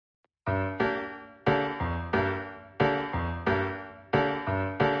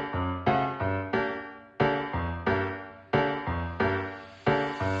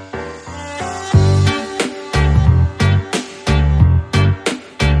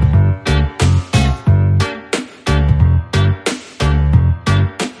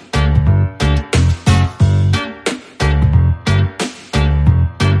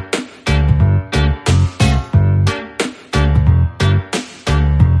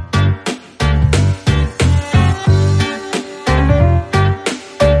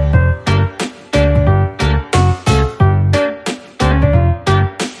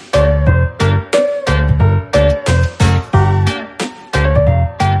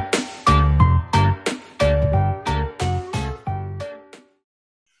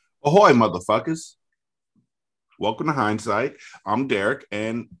Ahoy, motherfuckers. Welcome to Hindsight. I'm Derek,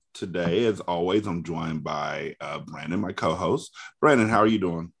 and today, as always, I'm joined by Brandon, my co-host. Brandon, how are you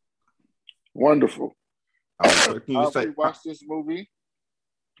doing? Wonderful. I was expecting you I to say... rewatched this movie.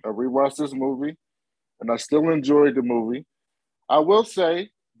 I rewatched this movie, and I still enjoyed the movie. I will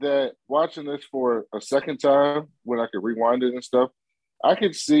say that watching this for a second time, when I could rewind it and stuff, I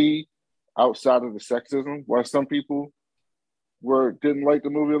could see outside of the sexism why some people didn't like the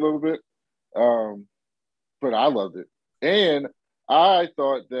movie a little bit. But I loved it, and I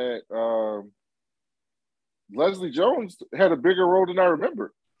thought that Leslie Jones had a bigger role than I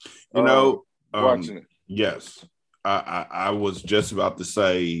remember. You know, watching it. Yes, I was just about to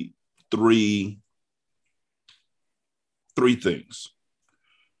say three things.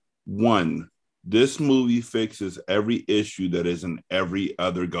 One, this movie fixes every issue that is in every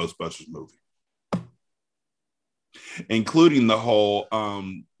other Ghostbusters movie, including the whole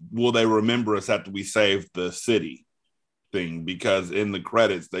will they remember us after we saved the city thing, because in the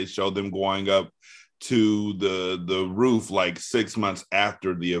credits they show them going up to the roof like 6 months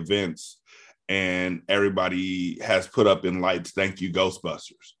after the events, and everybody has put up in lights, "Thank you,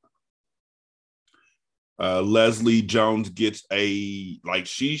 Ghostbusters." Leslie Jones gets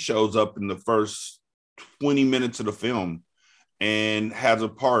she shows up in the first 20 minutes of the film and has a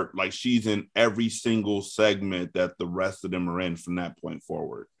part, like she's in every single segment that the rest of them are in from that point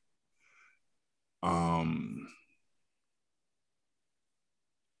forward. Storyline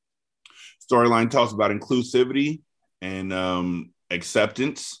talks about inclusivity and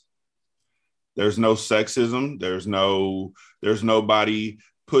acceptance. There's no sexism. There's nobody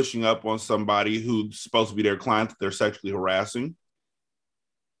pushing up on somebody who's supposed to be their client that they're sexually harassing.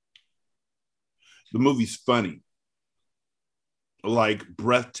 The movie's funny, like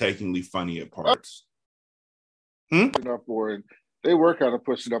breathtakingly funny at parts. They were kind of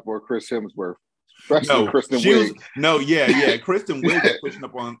pushing up on Chris Hemsworth, especially Kristen Wiig. Kristen Wiig was pushing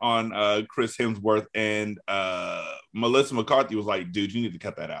up on Chris Hemsworth, and Melissa McCarthy was like, "Dude, you need to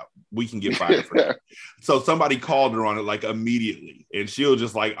cut that out. We can get fired for that." So somebody called her on it like immediately, and she was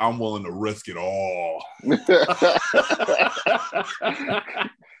just like, "I'm willing to risk it all."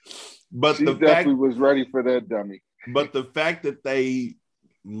 But she definitely was ready for that dummy. But the fact that they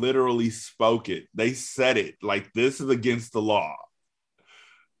literally spoke it, they said it like, "This is against the law,"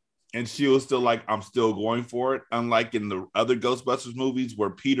 and she was still like, "I'm still going for it." Unlike in the other Ghostbusters movies where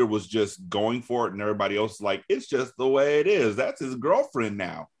Peter was just going for it and everybody else is like, "It's just the way it is. That's his girlfriend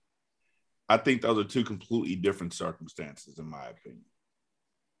now." I think those are two completely different circumstances, in my opinion.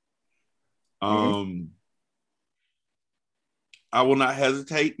 I will not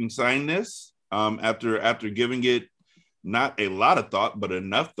hesitate in saying this after giving it not a lot of thought, but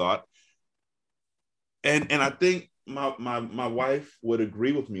enough thought. And I think my wife would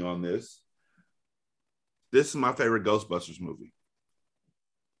agree with me on this. This is my favorite Ghostbusters movie.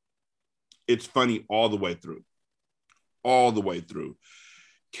 It's funny all the way through. All the way through.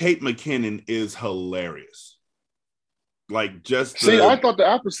 Kate McKinnon is hilarious. Like I thought the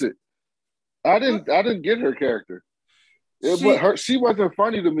opposite. I didn't get her character. She wasn't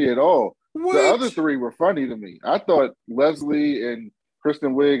funny to me at all. What? The other three were funny to me. I thought Leslie and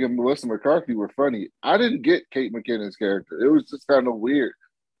Kristen Wiig and Melissa McCarthy were funny. I didn't get Kate McKinnon's character. It was just kind of weird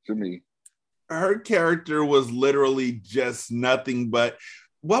to me. Her character was literally just nothing but,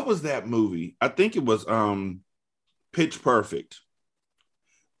 what was that movie? I think it was Pitch Perfect.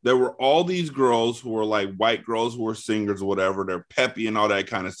 There were all these girls who were like white girls who were singers or whatever. They're peppy and all that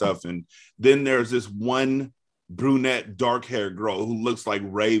kind of stuff. And then there's this one brunette, dark-haired girl who looks like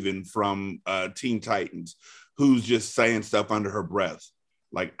Raven from Teen Titans, who's just saying stuff under her breath.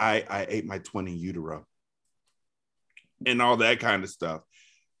 Like, I ate my twin in utero. And all that kind of stuff.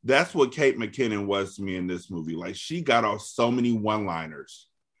 That's what Kate McKinnon was to me in this movie. Like, she got off so many one-liners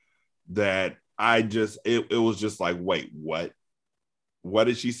that it was just like, wait, what? What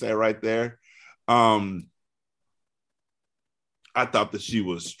did she say right there? I thought that she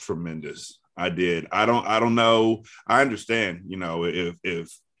was tremendous. I did. I don't know. I understand,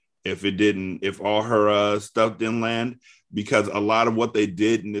 if all her stuff didn't land, because a lot of what they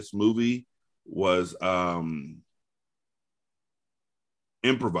did in this movie was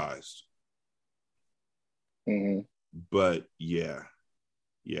improvised. Mm-hmm. But yeah,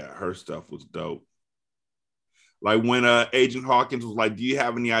 her stuff was dope. Like when Agent Hawkins was like, "Do you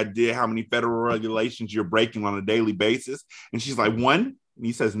have any idea how many federal regulations you're breaking on a daily basis?" And she's like, "1?" And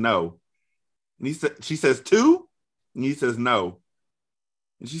he says, "No." And she says, "2?" And he says, "No."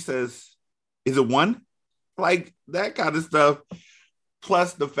 And she says, "Is it 1?" Like that kind of stuff.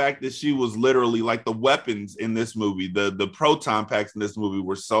 plus the fact that she was literally like the weapons in this movie, the proton packs in this movie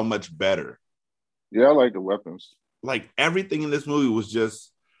were so much better. Yeah, I like the weapons. Like everything in this movie was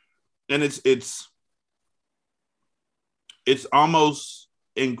just, and it's almost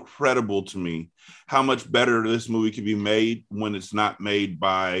incredible to me how much better this movie can be made when it's not made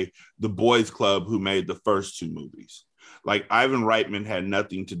by the boys club who made the first two movies. Like Ivan Reitman had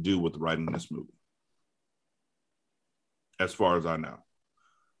nothing to do with writing this movie, as far as I know.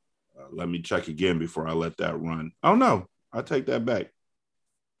 Let me check again before I let that run. Oh no, I take that back.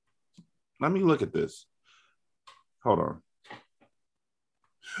 Let me look at this. Hold on.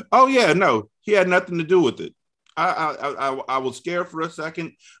 Oh yeah, no, he had nothing to do with it. I was scared for a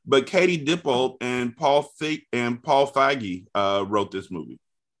second, but Katie Dippold and Paul Feige wrote this movie,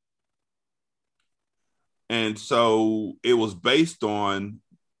 and so it was based on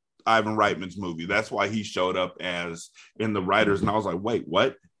Ivan Reitman's movie. That's why he showed up as in the writers, and I was like, wait,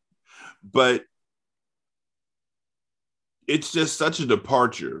 what? But it's just such a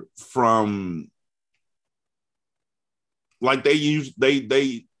departure from like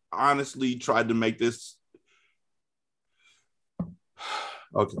they honestly tried to make this.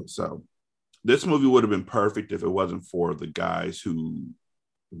 Okay, so this movie would have been perfect if it wasn't for the guys who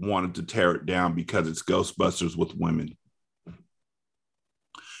wanted to tear it down because it's Ghostbusters with women.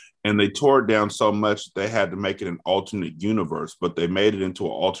 And they tore it down so much they had to make it an alternate universe, but they made it into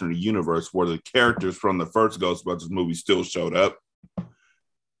an alternate universe where the characters from the first Ghostbusters movie still showed up,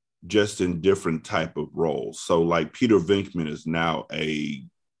 just in different type of roles. So like Peter Venkman is now a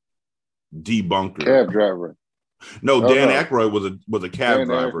debunker. Cab driver. No, Dan Aykroyd was a cab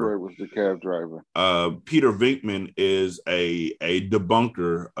driver. Dan Aykroyd was the cab driver. Peter Venkman is a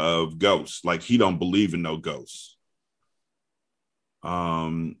debunker of ghosts. Like he don't believe in no ghosts.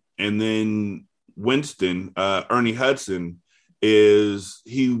 And then Winston, Ernie Hudson, he's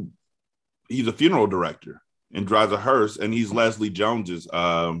a funeral director and drives a hearse, and he's Leslie Jones's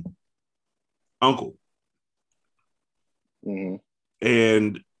uncle. Mm-hmm.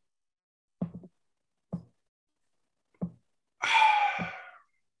 And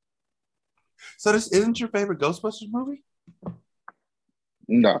so this isn't your favorite Ghostbusters movie?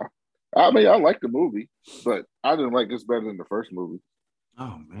 No. I mean, I like the movie, but I didn't like this better than the first movie.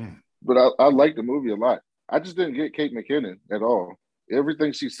 Oh, man. But I like the movie a lot. I just didn't get Kate McKinnon at all.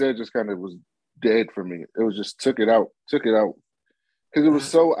 Everything she said just kind of was dead for me. It was just took it out. Because it was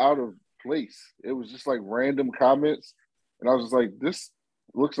so out of place. It was just like random comments. And I was just like, this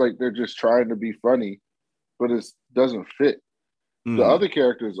looks like they're just trying to be funny, but it doesn't fit. The other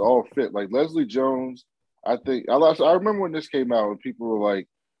characters all fit. Like Leslie Jones, I remember when this came out and people were like,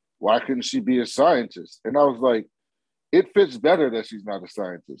 why couldn't she be a scientist? And I was like, it fits better that she's not a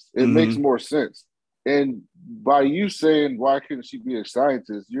scientist. It makes more sense. And by you saying, why couldn't she be a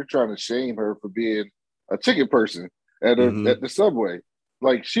scientist, you're trying to shame her for being a ticket person at the subway.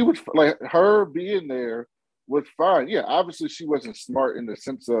 Like she was, like her being there was fine. Yeah, obviously she wasn't smart in the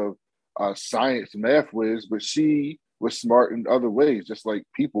sense of science, math whiz, but she was smart in other ways, just like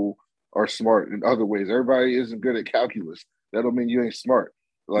people are smart in other ways. Everybody isn't good at calculus. That don't mean you ain't smart.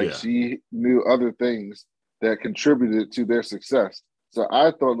 Like she knew other things that contributed to their success. So I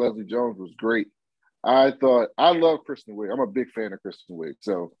thought Leslie Jones was great. I love Kristen Wiig. I'm a big fan of Kristen Wiig.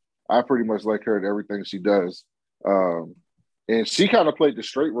 So I pretty much like her in everything she does. And she kind of played the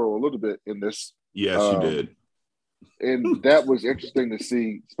straight role a little bit in this. Yes, she did. And that was interesting to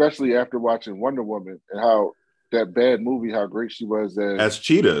see, especially after watching Wonder Woman and how that bad movie, how great she was as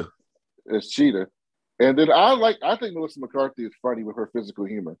Cheetah. As Cheetah. And then I think Melissa McCarthy is funny with her physical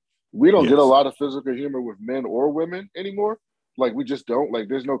humor. We don't get a lot of physical humor with men or women anymore. Like we just don't. Like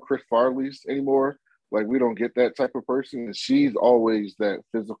there's no Chris Farley's anymore. Like we don't get that type of person. And she's always that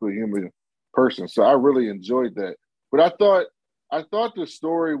physical humor person. So I really enjoyed that. But I thought the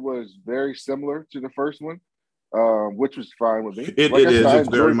story was very similar to the first one, which was fine with me. It's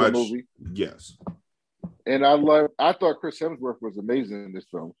very much movie. Yes. And I thought Chris Hemsworth was amazing in this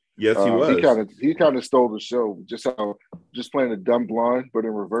film. Yes, he was. He kind of stole the show, just playing a dumb blonde, but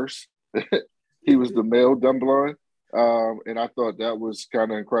in reverse. He was the male dumb blonde. And I thought that was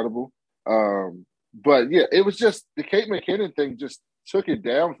kind of incredible. But yeah, it was just the Kate McKinnon thing just took it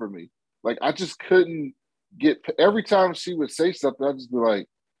down for me. Like I just couldn't get, every time she would say something, I'd just be like,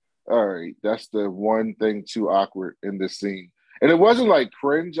 all right, that's the one thing too awkward in this scene. And it wasn't like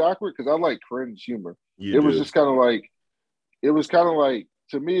cringe awkward, because I like cringe humor. It was just kind of like,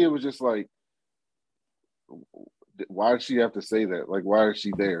 to me, it was just like, why did she have to say that? Like, why is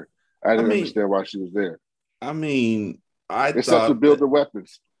she there? I didn't understand why she was there. I mean, except to build the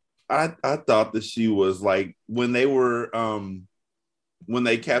weapons. I thought that she was like, when they were when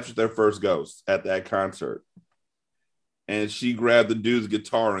they captured their first ghost at that concert. And she grabbed the dude's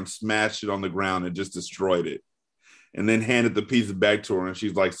guitar and smashed it on the ground and just destroyed it. And then handed the pieces back to her. And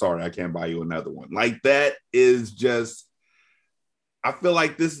she's like, sorry, I can't buy you another one. Like, that is just, I feel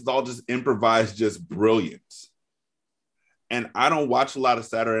like this is all just improvised, just brilliance. And I don't watch a lot of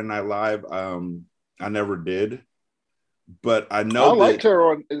Saturday Night Live. I never did. But I know I liked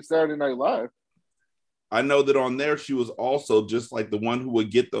her on Saturday Night Live. I know that on there, she was also just like the one who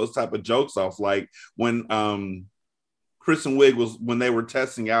would get those type of jokes off. Like when Kristen Wiig when they were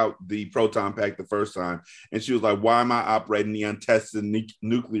testing out the proton pack the first time, and she was like, why am I operating the untested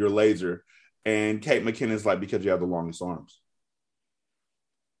nuclear laser? And Kate McKinnon's like, because you have the longest arms.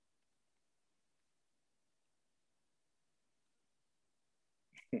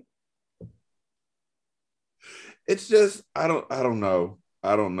 It's just, I don't know.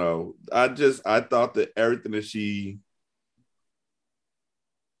 I don't know. I thought that everything that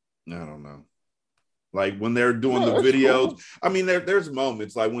I don't know. Like when they're doing the videos, cool. I mean, there's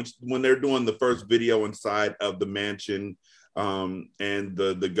moments like when they're doing the first video inside of the mansion, and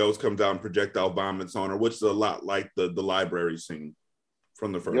the ghost comes out and projectile vomits on her, which is a lot like the library scene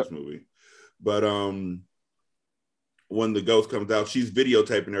from the first movie. But when the ghost comes out, she's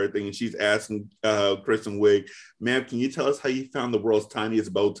videotaping everything, and she's asking Kristen Wiig, ma'am, can you tell us how you found the world's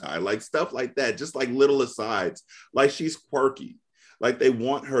tiniest bow tie? Like stuff like that, just like little asides. Like she's quirky. Like they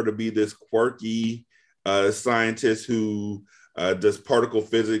want her to be this quirky scientist who does particle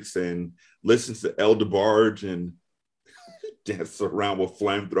physics and listens to El DeBarge and dances around with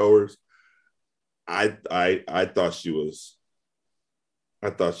flamethrowers. I thought she was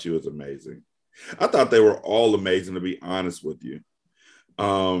amazing. I thought they were all amazing, to be honest with you. I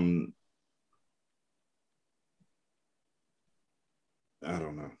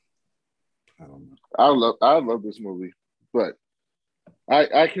don't know. I love this movie, but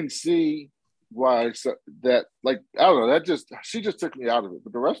I can see why that, like, I don't know, she just took me out of it.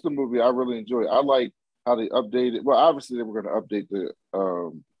 But the rest of the movie I really enjoyed. I like how they updated. Well, obviously they were going to update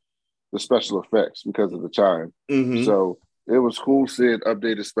the special effects because of the time. Mm-hmm. So it was cool seeing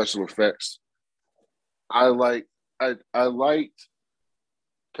updated special effects. I liked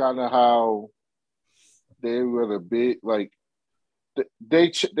kind of how they were the big, like,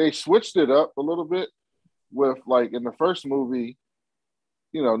 they switched it up a little bit with, like, in the first movie,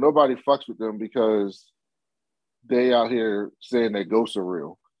 you know, nobody fucks with them because they out here saying that ghosts are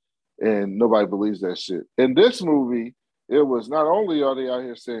real, and nobody believes that shit. In this movie, it was not only are they out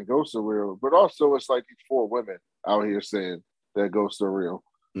here saying ghosts are real, but also it's like these 4 women out here saying that ghosts are real.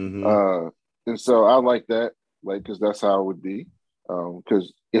 Mm-hmm. And so I like that, like, because that's how it would be.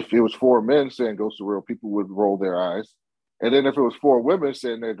 Because if it was 4 men saying ghosts are real, people would roll their eyes. And then if it was 4 women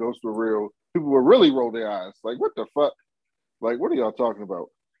saying that ghosts were real, people would really roll their eyes. Like, what the fuck? Like, what are y'all talking about?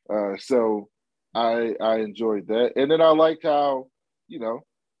 So I enjoyed that. And then I liked how, you know,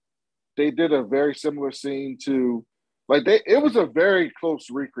 they did a very similar scene to, like, it was a very close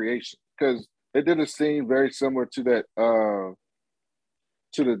recreation because they did a scene very similar to that,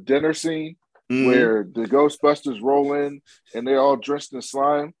 to the dinner scene. Mm-hmm. Where the Ghostbusters roll in and they're all dressed in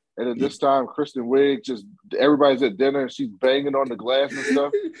slime. And then this time, Kristen Wiig, everybody's at dinner and she's banging on the glass and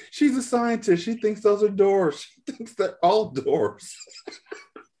stuff. She's a scientist. She thinks those are doors. She thinks they're all doors.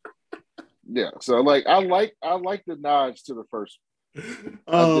 Yeah. So, like, I like the nods to the first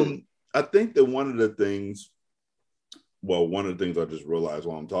one. I think that one of the things I just realized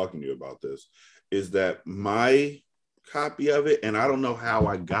while I'm talking to you about this is that my copy of it, and I don't know how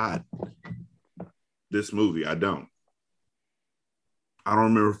I got this movie. I don't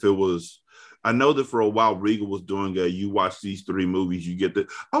remember if it was, I know that for a while Regal was doing you watch these 3 movies, you get the,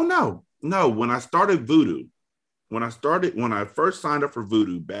 no, when I started Vudu, when I first signed up for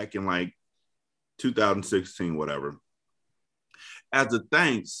Vudu back in like 2016, whatever, as a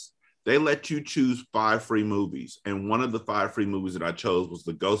thanks, they let you choose 5 free movies. And one of the 5 free movies that I chose was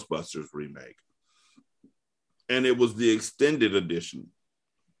the Ghostbusters remake. And it was the extended edition.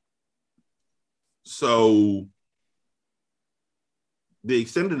 So the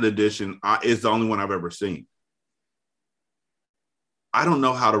extended edition is the only one I've ever seen. I don't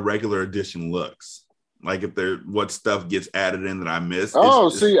know how the regular edition looks. Like what stuff gets added in that I missed.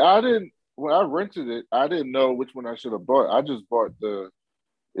 When I rented it, I didn't know which one I should have bought. I just bought the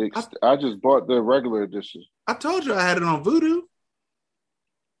regular edition. I told you I had it on Vudu.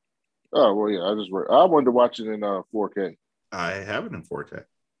 Oh, well, yeah, I wanted to watch it in 4K. I have it in 4K.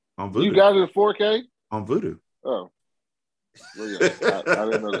 On Vudu. You got it in 4K? On Vudu. Oh. Well, yeah, I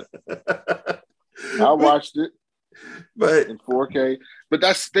didn't know that. I watched it but in 4K. But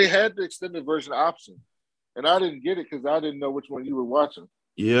they had the extended version option. and I didn't get it because I didn't know which one you were watching.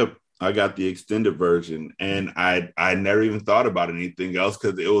 Yep. I got the extended version, and I never even thought about anything else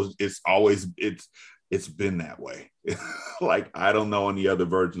because it's been that way. Like I don't know any other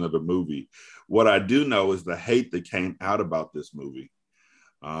version of the movie. What I do know is the hate that came out about this movie.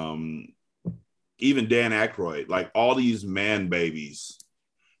 Um, Even Dan Aykroyd, like all these man babies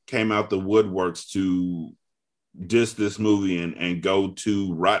came out the woodworks to diss this movie and go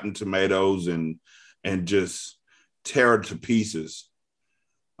to Rotten Tomatoes and just tear it to pieces.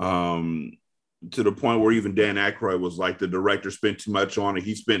 Um, to the point where even Dan Aykroyd was like, the director spent too much on it.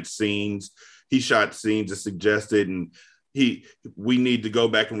 He shot scenes that suggested, and we need to go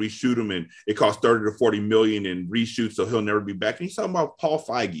back and reshoot them, and it cost 30 to 40 million in reshoots, so he'll never be back. And he's talking about Paul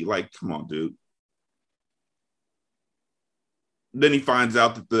Feige. Like, come on, dude. Then he finds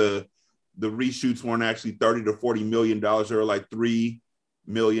out that the reshoots weren't actually 30 to 40 million dollars, they were like $3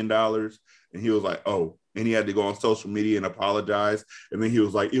 million. And he was like, oh, and he had to go on social media and apologize. And then he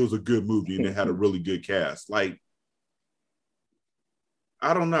was like, it was a good movie and it had a really good cast. Like,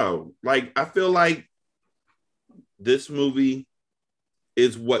 I don't know. Like, I feel like this movie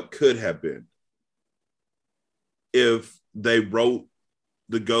is what could have been if they wrote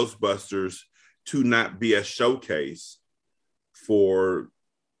the Ghostbusters to not be a showcase for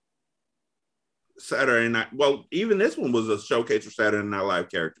Saturday Night. Well, even this one was a showcase for Saturday Night Live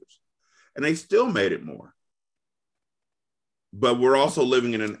characters, and they still made it more. But we're also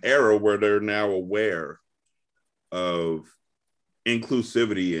living in an era where they're now aware of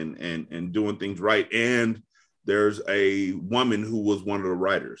inclusivity and doing things right. And there's a woman who was one of the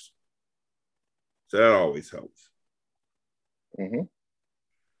writers, so that always helps. Mm-hmm.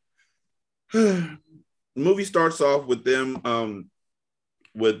 The movie starts off with them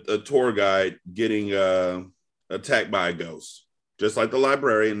with a tour guide getting attacked by a ghost, just like the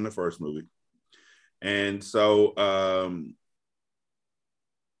librarian in the first movie. And so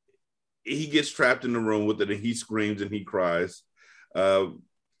he gets trapped in the room with it, and he screams and he cries. Then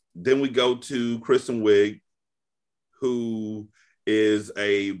we go to Kristen Wiig, who is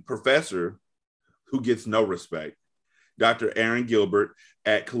a professor who gets no respect. Dr. Erin Gilbert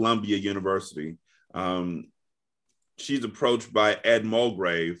at Columbia University. She's approached by Ed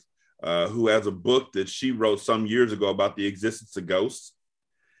Mulgrave, who has a book that she wrote some years ago about the existence of ghosts.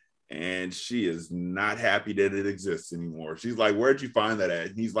 And she is not happy that it exists anymore. She's like, where'd you find that at?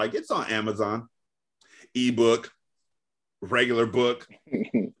 And he's like, it's on Amazon. Ebook, regular book,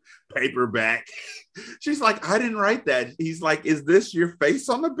 paperback. She's like, I didn't write that. He's like, is this your face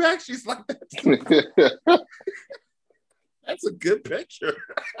on the back? She's like, that's a good picture.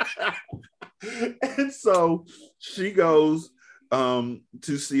 And so she goes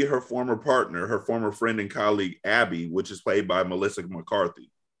to see her former partner, her former friend and colleague, Abby, which is played by Melissa McCarthy.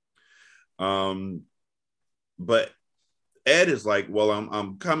 But Ed is like, well,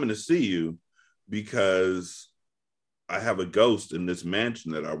 I'm coming to see you because I have a ghost in this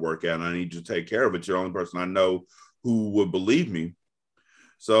mansion that I work at, and I need you to take care of it. You're the only person I know who would believe me.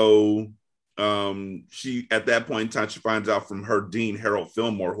 So she, at that point in time, she finds out from her dean, Harold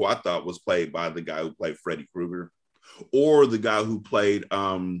Fillmore, who I thought was played by the guy who played Freddy Krueger, or the guy who played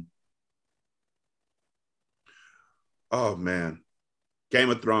oh man, Game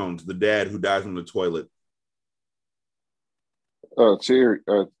of Thrones, the dad who dies in the toilet. I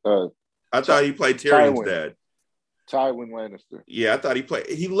thought he played Tyrion's dad. Tywin Lannister. Yeah, I thought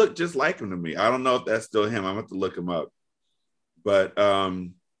he looked just like him to me. I don't know if that's still him. I'm going to have to look him up. But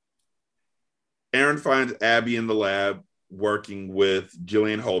Aaron finds Abby in the lab working with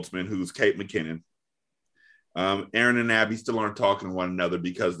Jillian Holtzman, who's Kate McKinnon. Aaron and Abby still aren't talking to one another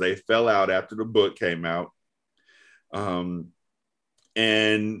because they fell out after the book came out. And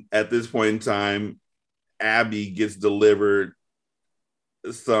at this point in time, Abby gets delivered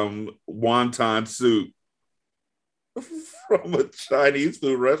some wonton soup from a Chinese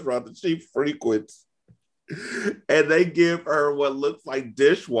food restaurant that she frequents. And they give her what looks like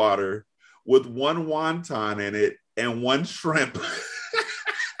dishwater with one wonton in it and one shrimp.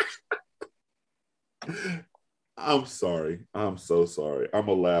 I'm sorry. I'm so sorry. I'm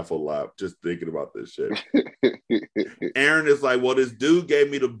going to laugh a lot just thinking about this shit. Aaron is like, well, this dude gave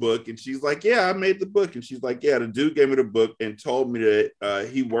me the book. And she's like, yeah, I made the book. And she's like, yeah, the dude gave me the book and told me that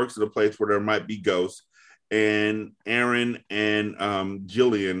he works at a place where there might be ghosts. And Aaron and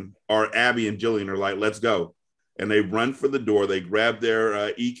Jillian, or Abby and Jillian, are like, let's go. And they run for the door. They grab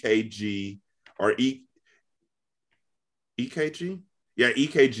their EKG or EKG? Yeah,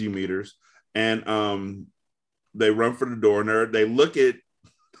 EKG meters. And they run for the door, and they look at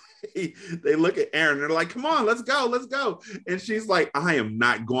they look at Aaron. They're like, "Come on, let's go, let's go." And she's like, "I am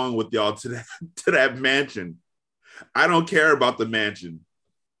not going with y'all to that mansion. I don't care about the mansion."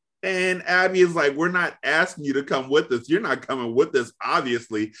 And Abby is like, "We're not asking you to come with us. You're not coming with us,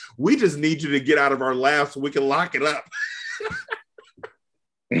 obviously. We just need you to get out of our lab so we can lock it up."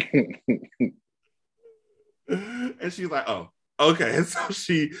 And she's like, "Oh, okay." And so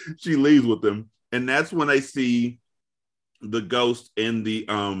she leaves with them. And that's when they see the ghost in the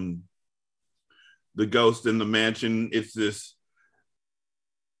mansion. It's this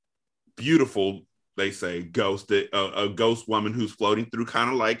beautiful, they say, ghost, a ghost woman who's floating through, kind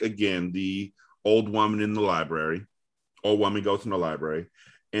of like, again, the old woman in the library. Old woman goes in the library,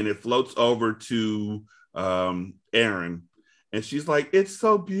 and it floats over to Aaron, and she's like, "It's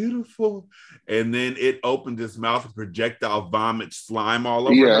so beautiful." And then it opens its mouth and projectile vomit slime all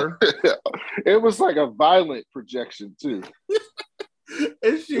over her. It was like a violent projection too.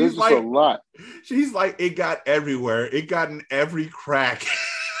 And she's like, a lot. She's like, "It got everywhere. It got in every crack."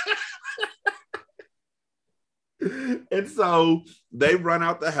 And so they run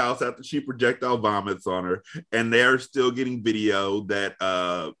out the house after she projectile vomits on her, and they're still getting video that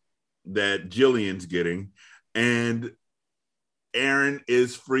Jillian's getting, and Aaron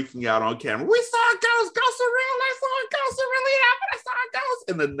is freaking out on camera. "We saw a ghost. Ghosts are real. I saw a ghost. It really happened. I saw a ghost."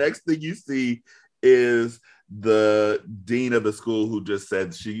 And the next thing you see is the dean of the school, who just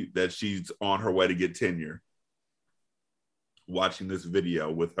said that she's on her way to get tenure, watching this video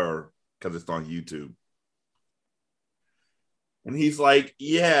with her because it's on YouTube. And he's like,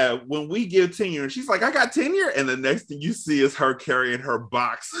 "Yeah, when we give tenure." And she's like, "I got tenure." And the next thing you see is her carrying her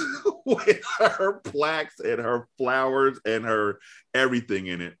box with her plaques and her flowers and her everything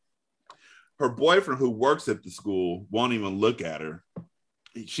in it. Her boyfriend, who works at the school, won't even look at her.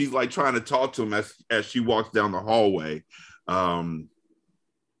 She's like trying to talk to him as she walks down the hallway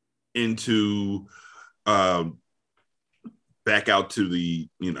into back out to the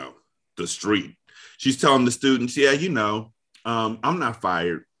street. She's telling the students, "Yeah, I'm not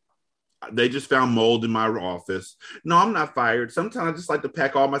fired. They just found mold in my office. No, I'm not fired. Sometimes I just like to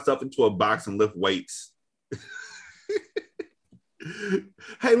pack all my stuff into a box and lift weights."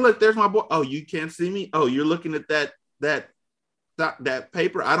 "Hey, look, there's my boy. Oh, you can't see me? Oh, you're looking at that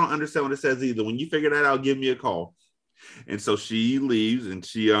paper? I don't understand what it says either. When you figure that out, give me a call." And so she leaves, and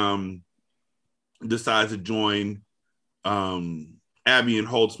she decides to join Abby and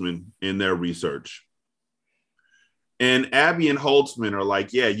Holtzman in their research. And Abby and Holtzman are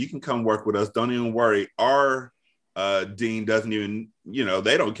like, "Yeah, you can come work with us. Don't even worry. Our dean doesn't even,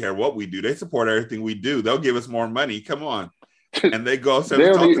 they don't care what we do. They support everything we do. They'll give us more money. Come on." And they go upstairs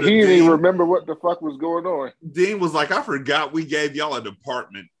and talk to the dean. He didn't even remember what the fuck was going on. Dean was like, "I forgot we gave y'all a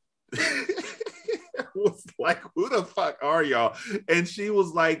department." It was like, "Who the fuck are y'all?" And she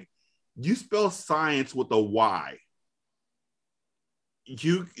was like, "You spell science with a Y.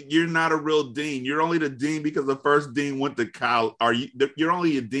 You're not a real dean. You're only the dean because the first dean went to college. You're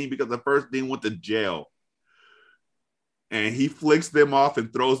only a dean because the first dean went to jail." And he flicks them off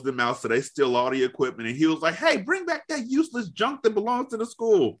and throws them out, so they steal all the equipment. And he was like, "Hey, bring back that useless junk that belongs to the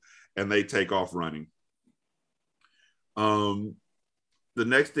school." And they take off running. The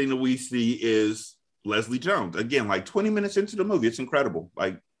next thing that we see is Leslie Jones. Again, like 20 minutes into the movie. It's incredible.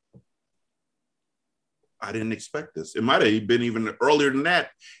 Like, I didn't expect this. It might have been even earlier than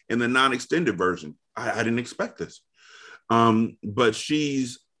that in the non-extended version. I didn't expect this. But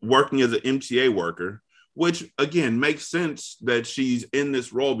she's working as an MTA worker, which, again, makes sense that she's in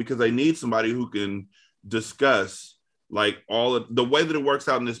this role because they need somebody who can discuss, like, all of the way that it works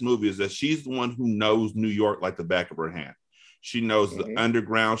out in this movie is that she's the one who knows New York like the back of her hand. She knows the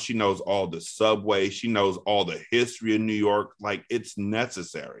underground. She knows all the subway. She knows all the history of New York. Like, it's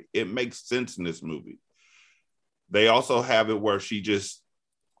necessary. It makes sense in this movie. They also have it where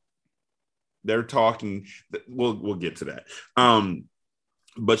they're talking. We'll get to that.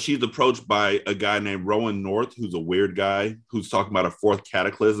 But she's approached by a guy named Rowan North, who's a weird guy who's talking about a fourth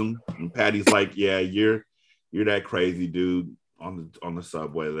cataclysm. And Patty's like, "Yeah, you're that crazy dude on the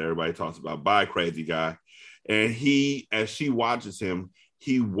subway that everybody talks about. Bye, crazy guy." And as she watches him,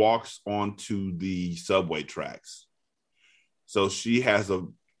 he walks onto the subway tracks. So she has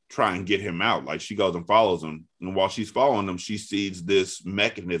to try and get him out. Like, she goes and follows him. And while she's following him, she sees this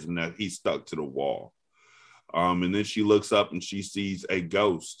mechanism that he's stuck to the wall. And then she looks up and she sees a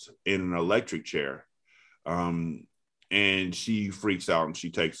ghost in an electric chair. And she freaks out and she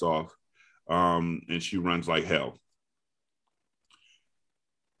takes off. And she runs like hell.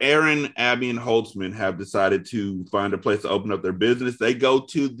 Aaron, Abby, and Holtzman have decided to find a place to open up their business. They go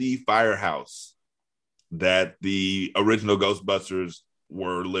to the firehouse that the original Ghostbusters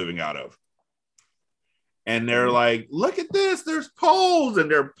were living out of. And they're like, look at this, there's poles,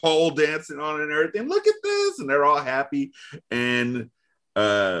 and they're pole dancing on it and everything. Look at this, and they're all happy. And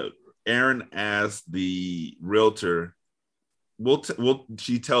Aaron asked the realtor,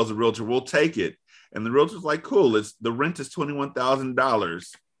 she tells the realtor, we'll take it. And the realtor's like, cool, the rent is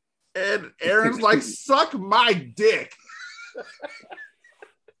 $21,000. And Aaron's like, suck my dick.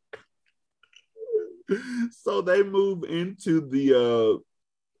 So they move into the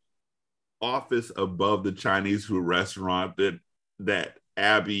office above the Chinese food restaurant that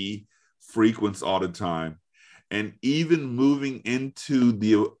Abby frequents all the time. And even moving into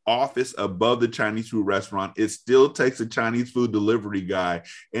the office above the Chinese food restaurant, it still takes a Chinese food delivery guy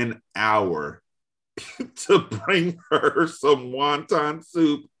an hour to bring her some wonton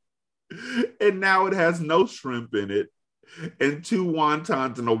soup. And now it has no shrimp in it, and 2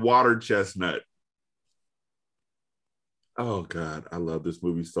 wontons and a water chestnut. Oh God, I love this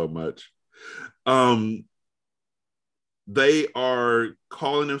movie so much. They are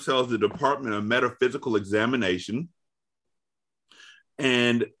calling themselves the Department of Metaphysical Examination,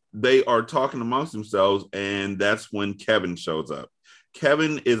 and they are talking amongst themselves, and that's when Kevin shows up.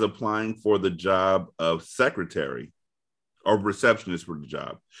 Kevin is applying for the job of secretary or receptionist for the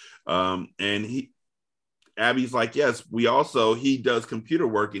job. And Abby's like, yes, he does computer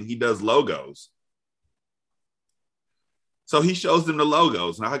work and he does logos. So he shows them the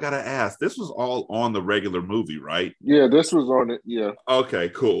logos. Now I got to ask, this was all on the regular movie, right? Yeah, this was on it. Yeah. Okay,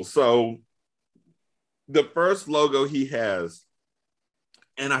 cool. So the first logo he has,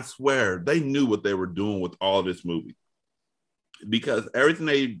 and I swear they knew what they were doing with all this movie, because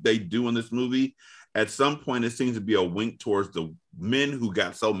everything they do in this movie, at some point, it seems to be a wink towards the men who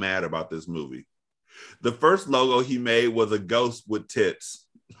got so mad about this movie. The first logo he made was a ghost with tits.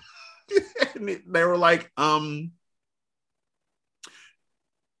 And they were like,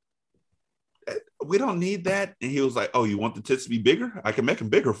 we don't need that. And he was like, oh, you want the tits to be bigger? I can make them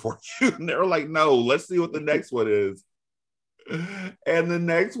bigger for you. And they were like, no, let's see what the next one is. And the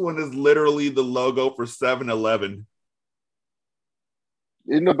next one is literally the logo for 7-Eleven.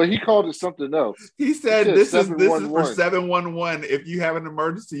 No, but he called it something else. He said this is for 711. If you have an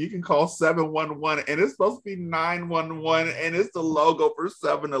emergency, you can call 711, and it's supposed to be 911, and it's the logo for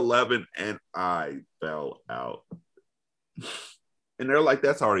 7-Eleven, and I fell out. And they're like,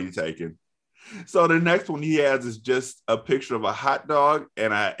 that's already taken. So the next one he has is just a picture of a hot dog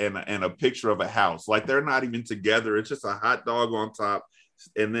and a picture of a house. Like, they're not even together. It's just a hot dog on top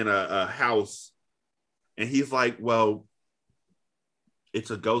and then a house. And he's like, well, it's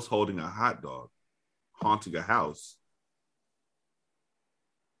a ghost holding a hot dog, haunting a house.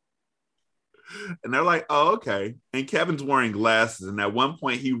 And they're like, oh, okay. And Kevin's wearing glasses. And at one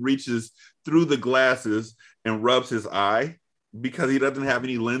point, he reaches through the glasses and rubs his eye because he doesn't have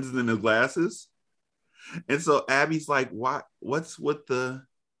any lenses in his glasses. And so Abby's like, what's with the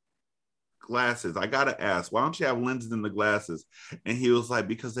glasses? I got to ask, why don't you have lenses in the glasses? And he was like,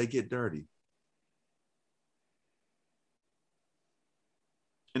 because they get dirty.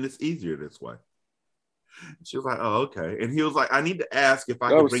 And it's easier this way. She was like, oh, okay. And he was like, I need to ask if I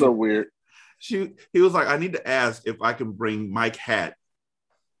can bring... That was so weird. He was like, I need to ask if I can bring Mike Hatt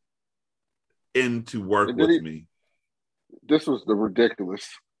in to work with me. This was the ridiculous.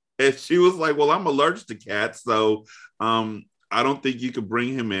 And she was like, well, I'm allergic to cats, so I don't think you could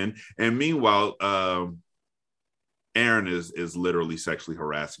bring him in. And meanwhile, Aaron is literally sexually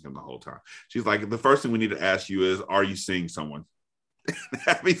harassing him the whole time. She's like, the first thing we need to ask you is, are you seeing someone?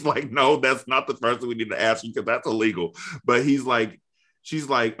 Abby's like, no, that's not the first thing we need to ask you because that's illegal. But she's like,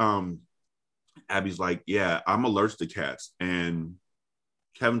 Abby's like, yeah, I'm allergic to cats. And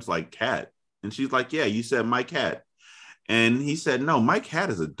Kevin's like, cat? And she's like, yeah, you said Mike Hatt. And he said, no, Mike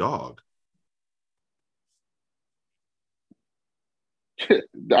Hatt is a dog.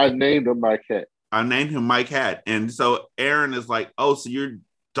 I named him Mike Hatt. I named him Mike Hatt. And so Aaron is like, oh, so your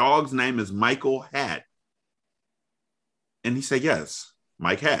dog's name is Michael Hatt? And he said, yes,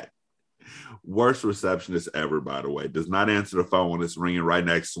 Mike Hatt. Worst receptionist ever, by the way. Does not answer the phone when it's ringing right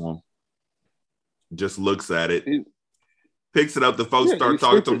next to him. Just looks at it. Picks it up. The folks start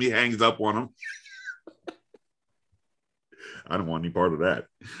talking to him. He hangs up on him. I don't want any part of that.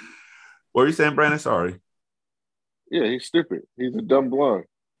 What are you saying, Brandon? Sorry. Yeah, he's stupid. He's a dumb blonde.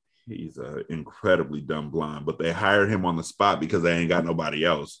 He's an incredibly dumb blonde, but they hired him on the spot because they ain't got nobody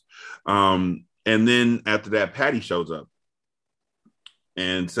else. And then after that, Patty shows up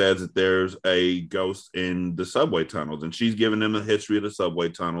and says that there's a ghost in the subway tunnels, and she's giving them a history of the subway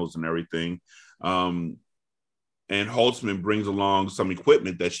tunnels and everything. And Holtzman brings along some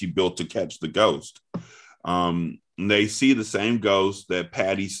equipment that she built to catch the ghost. They see the same ghost that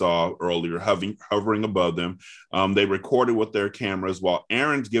Patty saw earlier hovering above them. They recorded with their cameras while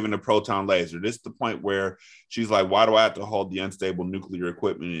Erin's giving a proton laser. This is the point where she's like, why do I have to hold the unstable nuclear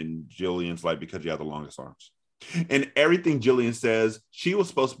equipment? And Jillian's like, because you have the longest arms. And everything Jillian says, she was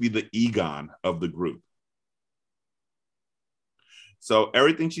supposed to be the Egon of the group. So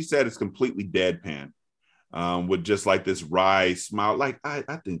everything she said is completely deadpan, with just like this wry smile. Like, I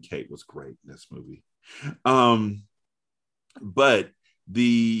think Kate was great in this movie. But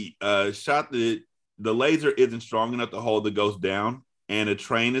the shot that the laser isn't strong enough to hold the ghost down, and a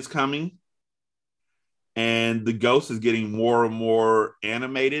train is coming, and the ghost is getting more and more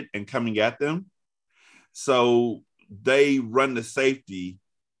animated and coming at them. So they run to safety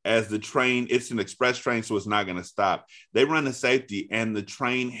as the train, it's an express train, so it's not going to stop. They run to safety, and the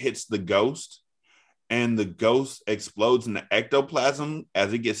train hits the ghost, and the ghost explodes in the ectoplasm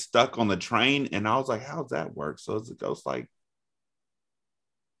as it gets stuck on the train. And I was like, how does that work? So is the ghost like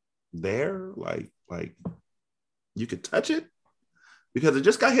there? Like you could touch it? Because it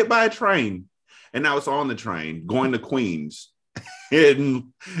just got hit by a train, and now it's on the train going to Queens.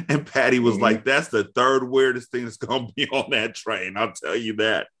 and Patty was like, that's the third weirdest thing that's going to be on that train. I'll tell you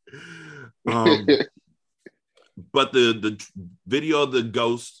that. But the video of the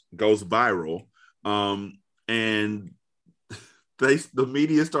ghost goes viral. And the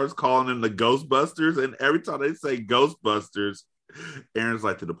media starts calling them the Ghostbusters. And every time they say Ghostbusters, Erin's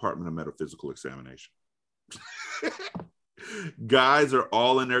like, the Department of Metaphysical Examination. Guys are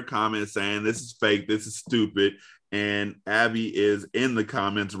all in their comments saying this is fake, this is stupid. And Abby is in the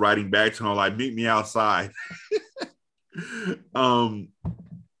comments writing back to him like, meet me outside. The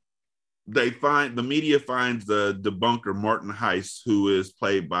media finds the debunker Martin Heiss, who is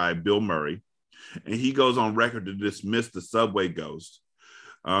played by Bill Murray, and he goes on record to dismiss the subway ghost.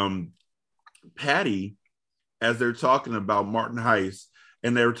 Patty, as they're talking about Martin Heiss,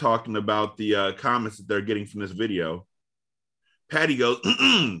 and they're talking about the comments that they're getting from this video, Patty goes,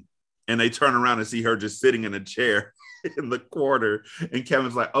 and they turn around and see her just sitting in a chair in the corner. And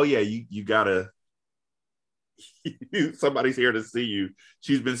Kevin's like, oh yeah, you gotta, somebody's here to see you.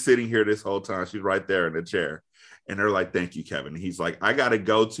 She's been sitting here this whole time. She's right there in the chair. And they're like, thank you, Kevin. And he's like, I gotta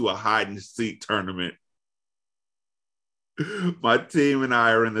go to a hide and seek tournament. My team and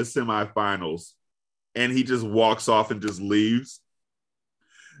I are in the semifinals. And he just walks off and just leaves.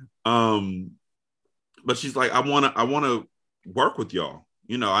 But she's like, I wanna work with y'all.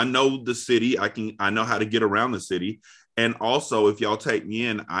 You know, I know the city. I know how to get around the city. And also, if y'all take me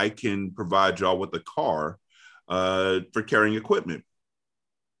in, I can provide y'all with a car for carrying equipment.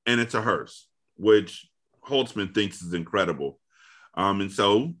 And it's a hearse, which Holtzman thinks is incredible. And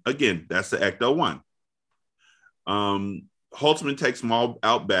so, again, that's the Ecto one. Holtzman takes them all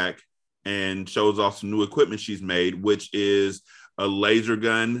out back and shows off some new equipment she's made, which is a laser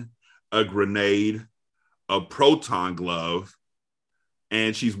gun, a grenade, a proton glove,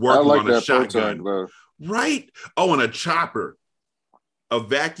 and she's working on a shotgun. Glove. Right? Oh, and a chopper, a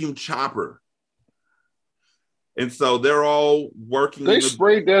vacuum chopper. And so they're all working. They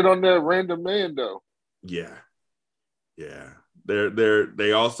sprayed that on that random man, though. Yeah.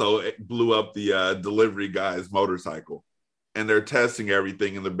 They also blew up the delivery guy's motorcycle, and they're testing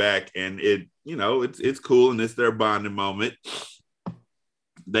everything in the back, and it's cool, and it's their bonding moment.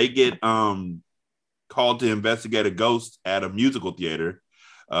 They get called to investigate a ghost at a musical theater.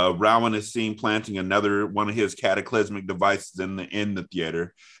 Rowan is seen planting another one of his cataclysmic devices in the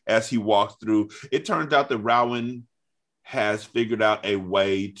theater. As he walks through, it turns out that Rowan has figured out a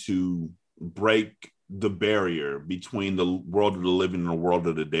way to break the barrier between the world of the living and the world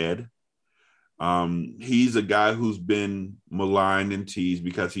of the dead. He's a guy who's been maligned and teased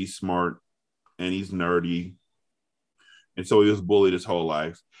because he's smart and he's nerdy. And so he was bullied his whole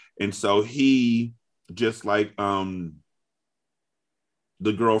life. And so he, just like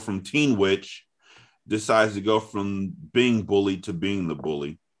the girl from Teen Witch, decides to go from being bullied to being the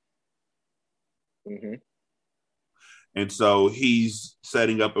bully. Mm-hmm. And so he's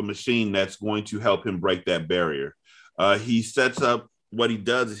setting up a machine that's going to help him break that barrier. What he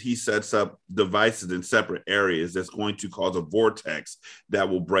does is he sets up devices in separate areas that's going to cause a vortex that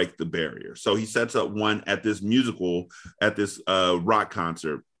will break the barrier. So he sets up one at this rock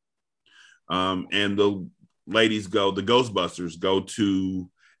concert. And the Ghostbusters go to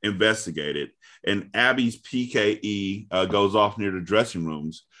investigate it. And Abby's PKE goes off near the dressing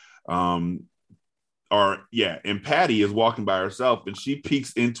rooms. And Patty is walking by herself, and she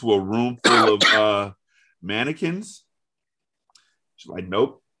peeks into a room full of mannequins. She's like,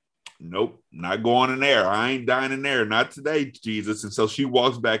 nope, not going in there. I ain't dying in there. Not today, Jesus. And so she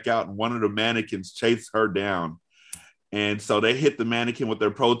walks back out, and one of the mannequins chases her down. And so they hit the mannequin with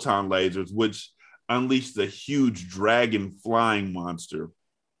their proton lasers, which unleashed a huge dragon flying monster.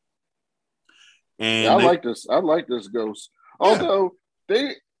 I And like this. I like this ghost. yeah. Although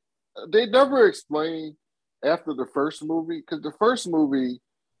they never explained after the first movie, because the first movie,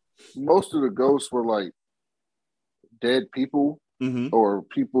 most of the ghosts were like dead people or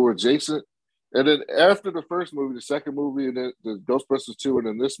people adjacent. And then after the first movie, the second movie, and then the Ghostbusters 2, and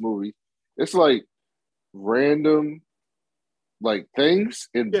then this movie, it's like random like things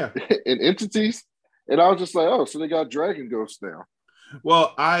and, Yeah. and entities. And I was just like, oh, so they got dragon ghosts now.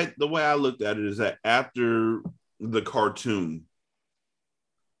 Well, the way I looked at it is that after the cartoon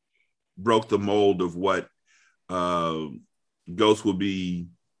broke the mold of what ghosts would be,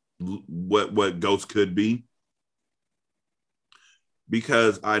 what ghosts could be,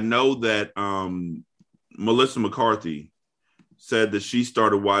 because I know that Melissa McCarthy said that she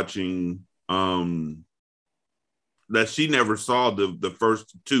started watching that she never saw the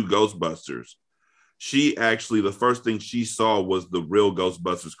first two Ghostbusters. She actually, the first thing she saw was the real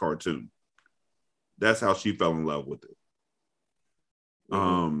Ghostbusters cartoon. That's how she fell in love with it.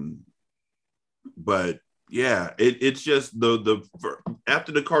 But yeah, it's just the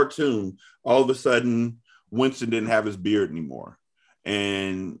after the cartoon, all of a sudden Winston didn't have his beard anymore,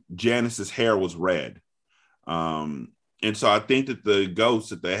 and Janice's hair was red. And so I think that the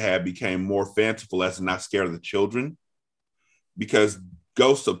ghosts that they had became more fanciful as to not scare the children, because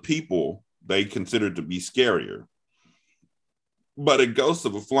ghosts of people they considered to be scarier. But a ghost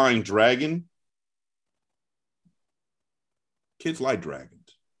of a flying dragon, kids like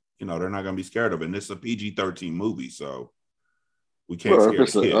dragons. You know, they're not going to be scared of it. And it's a PG-13 movie, so we can't scare the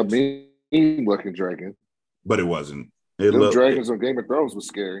kids. A mean-looking dragon. But it wasn't. Them dragons on Game of Thrones was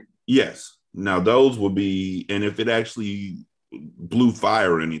scary. Yes. Now, those would be, and if it actually blew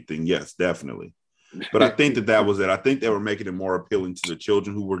fire or anything, yes, definitely. But I think that was it. I think they were making it more appealing to the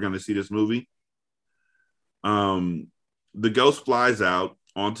children who were going to see this movie. The ghost flies out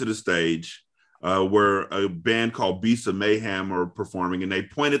onto the stage where a band called Beasts of Mayhem are performing, and they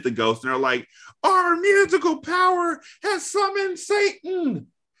point at the ghost and they're like, "Our musical power has summoned Satan."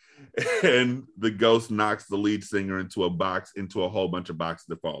 And the ghost knocks the lead singer into a whole bunch of boxes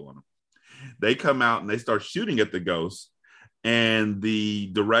that fall on him. They come out and they start shooting at the ghost. And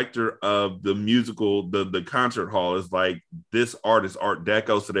the director of the musical, the concert hall is like, this art is Art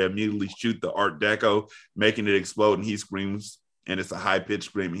Deco. So they immediately shoot the Art Deco, making it explode. And he screams, and it's a high-pitched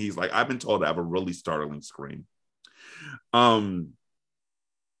scream. And he's like, I've been told I have a really startling scream.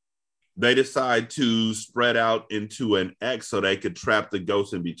 They decide to spread out into an X so they could trap the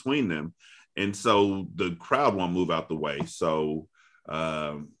ghost in between them. And so the crowd won't move out the way. So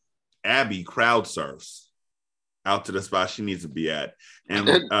Abby crowd surfs out to the spot she needs to be at, and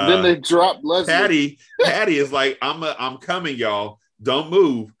then they drop Leslie. Patty is like, I'm coming, y'all. Don't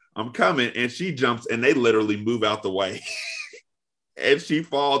move. I'm coming. And she jumps, and they literally move out the way. And she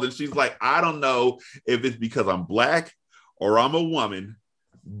falls, and she's like, I don't know if it's because I'm black or I'm a woman,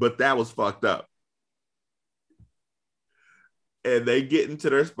 but that was fucked up. And they get into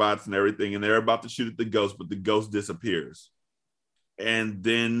their spots and everything, and they're about to shoot at the ghost, but the ghost disappears. And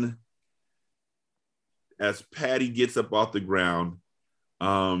then as Patty gets up off the ground,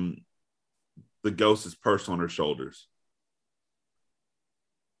 the ghost is perched on her shoulders.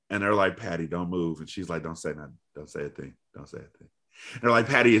 And they're like, Patty, don't move. And she's like, don't say nothing. Don't say a thing. Don't say a thing. And they're like,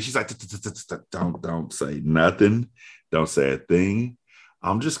 Patty, and she's like, don't say nothing. Don't say a thing.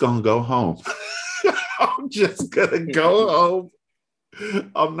 I'm just going to go home. I'm just going to go home.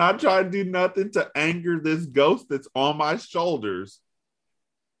 I'm not trying to do nothing to anger this ghost that's on my shoulders.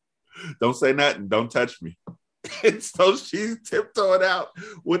 Don't say nothing. Don't touch me. And so she's tiptoeing out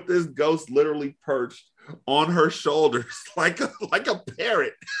with this ghost literally perched on her shoulders like a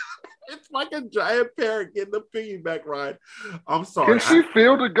parrot. It's like a giant parrot getting a piggyback ride. I'm sorry. Can she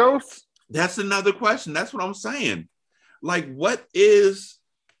feel the ghost? That's another question. That's what I'm saying. Like, what is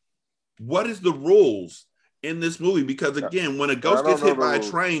the rules in this movie? Because again, when a ghost gets hit by a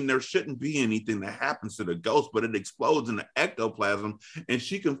train, there shouldn't be anything that happens to the ghost, but it explodes in the ectoplasm, and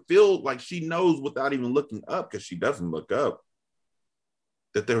she can feel like she knows without even looking up, because she doesn't look up,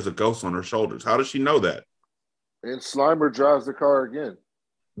 that there's a ghost on her shoulders. How does she know that? And Slimer drives the car again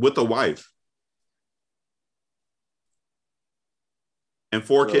with a wife and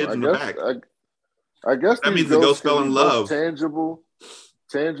 4 kids in the back. I guess that means the ghost fell in love. Tangible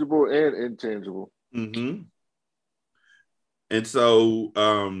and intangible. Mm-hmm. And so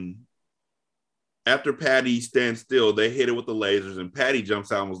after Patty stands still, they hit it with the lasers, and Patty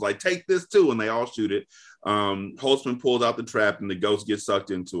jumps out and was like, take this too, and they all shoot it. Holtzman pulls out the trap, and the ghost gets sucked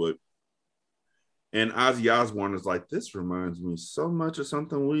into it. And Ozzy Osbourne is like, this reminds me so much of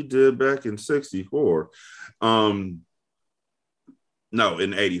something we did back in 64. No,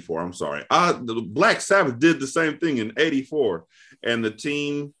 in 84. I'm sorry. The Black Sabbath did the same thing in 84. And the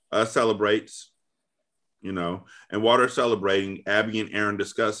team celebrates, and while they're celebrating, Abby and Aaron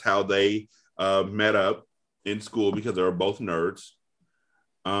discuss how they met up in school because they were both nerds.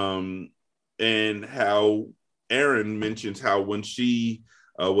 And how Aaron mentions how when she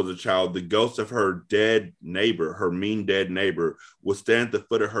was a child, the ghost of her dead neighbor, her mean dead neighbor, would stand at the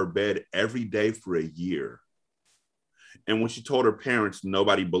foot of her bed every day for a year. And when she told her parents,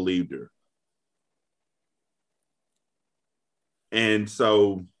 nobody believed her. And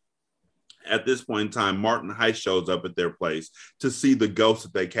so at this point in time, Martin Height shows up at their place to see the ghost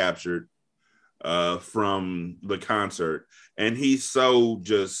that they captured from the concert. And he's so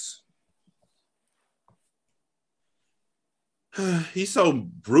just... he's so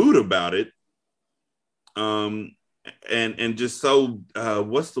rude about it. And just so...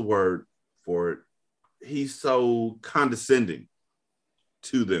 what's the word for it? He's so condescending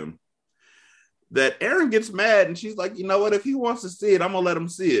to them that Aaron gets mad, and she's like, you know what? If he wants to see it, I'm going to let him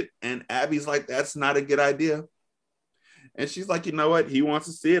see it. And Abby's like, that's not a good idea. And she's like, you know what? He wants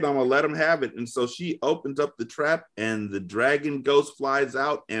to see it. I'm going to let him have it. And so she opens up the trap, and the dragon ghost flies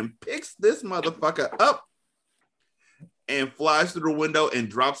out and picks this motherfucker up and flies through the window and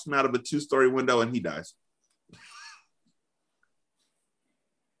drops him out of a 2-story window, and he dies.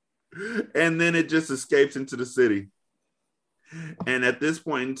 And then it just escapes into the city. And at this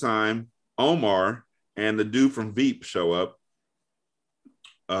point in time, Omar and the dude from Veep show up.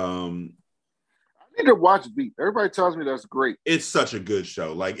 I need to watch Veep. Everybody tells me that's great. It's such a good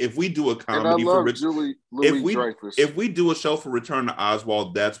show. Like, if we do a comedy, and I love Julie Louis-Dreyfus. If we do a show for Return to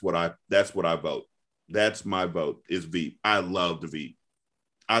Oswald, that's what I vote. That's my vote. Is Veep. I loved Veep.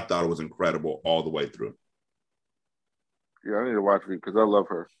 I thought it was incredible all the way through. Yeah, I need to watch Veep because I love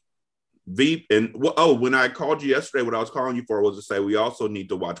her. Veep. And when I called you yesterday, what I was calling you for was to say we also need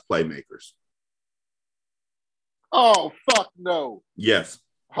to watch Playmakers. Oh, fuck no. Yes.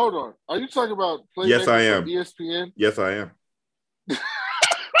 Hold on. Are you talking about Playmakers? Yes, I am. ESPN? Yes, I am.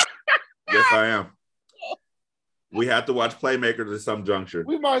 Yes, I am. We have to watch Playmakers at some juncture.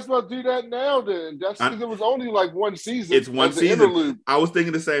 We might as well do that now then. That's because it was only like one season. It's one season. I was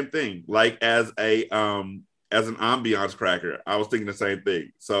thinking the same thing. Like as an ambiance cracker, I was thinking the same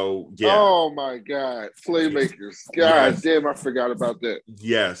thing. So yeah. Oh my God, Playmakers! God damn, I forgot about that.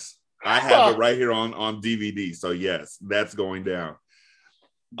 Yes, I have it right here on DVD. So yes, that's going down.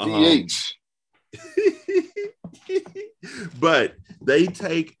 DH. But they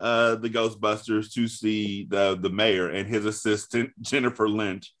take the Ghostbusters to see the mayor and his assistant Jennifer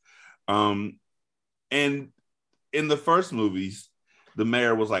Lynch. And in the first movies, the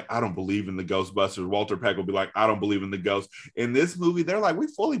mayor was like, I don't believe in the Ghostbusters. Walter Peck will be like, I don't believe in the ghosts. In this movie, they're like, we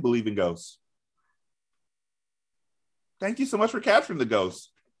fully believe in ghosts. Thank you so much for capturing the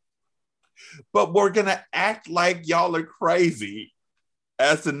ghosts. But we're going to act like y'all are crazy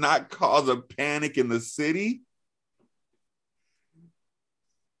as to not cause a panic in the city.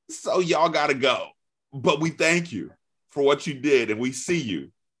 So y'all got to go. But we thank you for what you did, and we see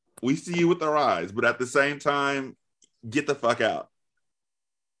you. We see you with our eyes. But at the same time, get the fuck out.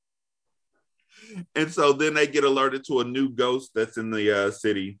 And so then they get alerted to a new ghost that's in the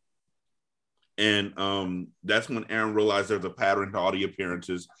city. And that's when Aaron realized there's a pattern to all the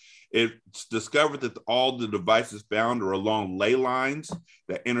appearances. It's discovered that all the devices found are along ley lines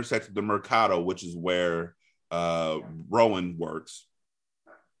that intersect at the Mercado, which is where Rowan works.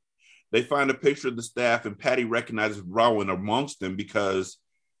 They find a picture of the staff, and Patty recognizes Rowan amongst them because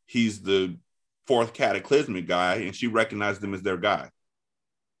he's the fourth cataclysmic guy, and she recognized him as their guy.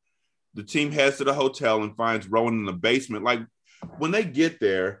 The team heads to the hotel and finds Rowan in the basement. Like, when they get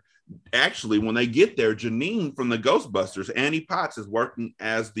there, Janine from the Ghostbusters, Annie Potts, is working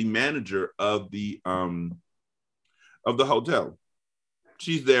as the manager of the hotel.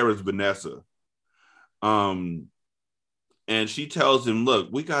 She's there as Vanessa. And she tells him, look,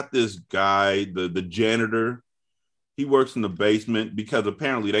 we got this guy, the janitor. He works in the basement, because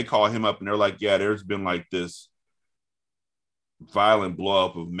apparently they call him up and they're like, yeah, there's been like this violent blow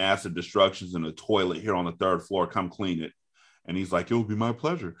up of massive destructions in a toilet here on the 3rd floor. Come clean it. And he's like, it will be my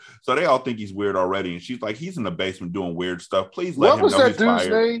pleasure. So they all think he's weird already. And she's like, he's in the basement doing weird stuff. Please let him know he's fired. What was that dude's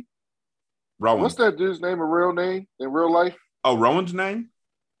name? Rowan. What's that dude's name, a real name in real life? Oh, Rowan's name?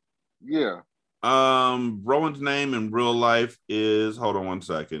 Yeah. Rowan's name in real life is, hold on one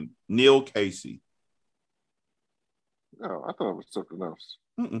second, Neil Casey. No, I thought it was something else.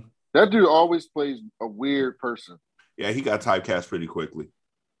 That dude always plays a weird person. Yeah, he got typecast pretty quickly.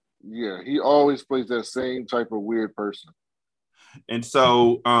 Yeah, he always plays that same type of weird person. And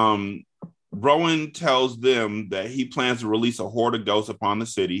so Rowan tells them that he plans to release a horde of ghosts upon the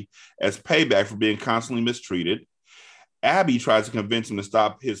city as payback for being constantly mistreated. Abby tries to convince him to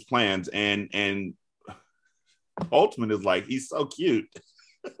stop his plans, and Holtzman is like, he's so cute.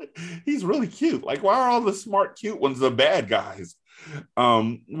 He's really cute. Like, why are all the smart, cute ones the bad guys?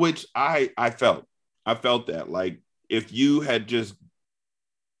 Which I felt. I felt that. Like, if you had just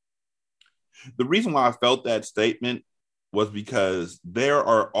the reason why I felt that statement was because there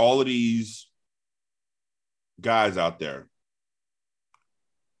are all of these guys out there.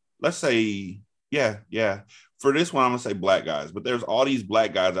 Let's say, yeah. For this one, I'm gonna say black guys, but there's all these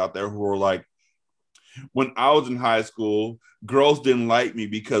black guys out there who are like, when I was in high school, girls didn't like me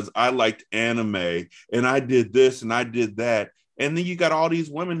because I liked anime and I did this and I did that. And then you got all these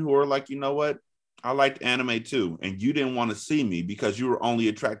women who are like, you know what? I liked anime too. And you didn't want to see me because you were only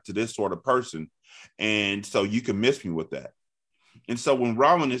attracted to this sort of person. And so you can miss me with that. And so when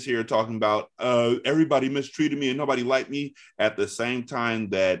Robin is here talking about everybody mistreated me and nobody liked me, at the same time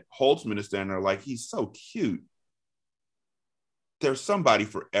that Holtzman is standing there like, he's so cute. There's somebody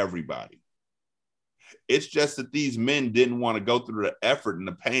for everybody. It's just that these men didn't want to go through the effort and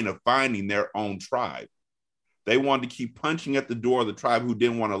the pain of finding their own tribe. They wanted to keep punching at the door of the tribe who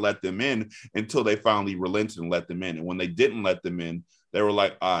didn't want to let them in until they finally relented and let them in. And when they didn't let them in, they were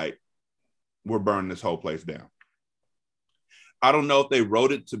like, all right, we're burning this whole place down. I don't know if they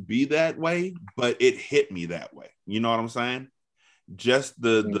wrote it to be that way, but it hit me that way. You know what I'm saying? Just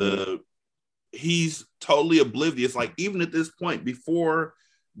he's totally oblivious. Like, even at this point, before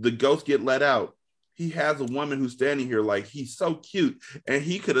the ghosts get let out, he has a woman who's standing here like, he's so cute, and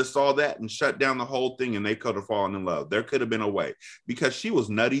he could have saw that and shut down the whole thing, and they could have fallen in love. There could have been a way, because she was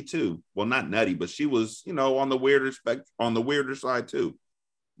nutty too. Well, not nutty, but she was, on the weirder side too.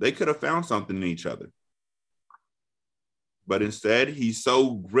 They could have found something in each other. But instead, he's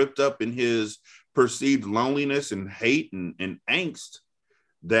so gripped up in his perceived loneliness and hate and angst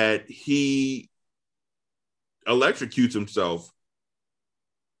that he electrocutes himself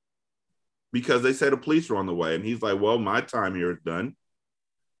because they say the police are on the way. And he's like, well, my time here is done.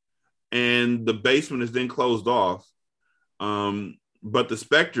 And the basement is then closed off. But the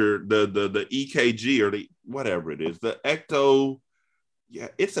Spectre, the EKG, or the whatever it is, the ecto, yeah,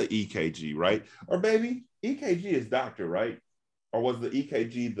 it's an EKG, right? Or baby, EKG is doctor, right? Or was the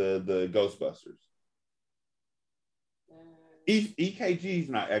EKG the Ghostbusters? EKG is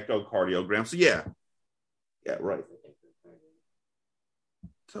not echocardiogram. So yeah, right.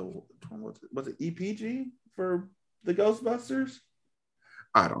 So was it EPG for the Ghostbusters?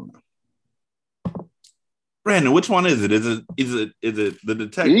 I don't know. Brandon, which one is it? Is it the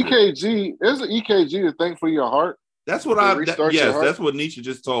detective? EKG is an EKG the thing for your heart. That's what that's what Nisha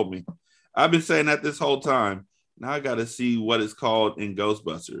just told me. I've been saying that this whole time. Now I got to see what it's called in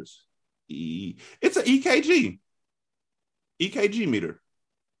Ghostbusters. It's an EKG. EKG meter.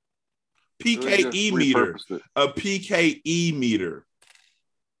 PKE meter. A PKE meter.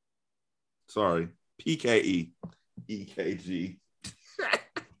 Sorry. PKE. EKG.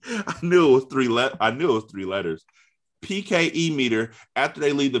 I knew it was three letters. PKE meter. After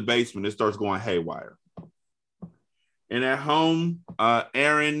they leave the basement, it starts going haywire. And at home,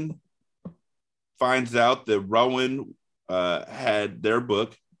 Aaron finds out that Rowan had their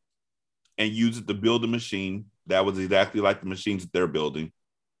book and used it to build a machine that was exactly like the machines that they're building.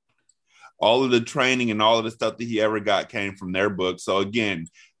 All of the training and all of the stuff that he ever got came from their book. So again,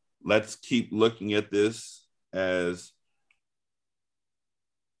 let's keep looking at this as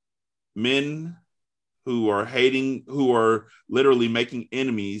men who are literally making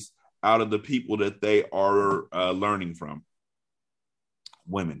enemies out of the people that they are learning from.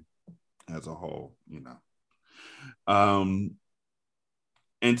 Women as a whole,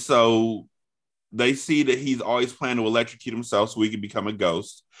 and so they see that he's always planning to electrocute himself so he can become a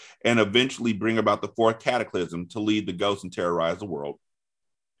ghost and eventually bring about the fourth cataclysm to lead the ghosts and terrorize the world.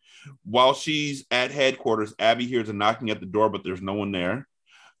 While she's at headquarters, Abby hears a knocking at the door, but there's no one there.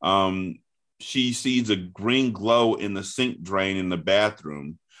 She sees a green glow in the sink drain in the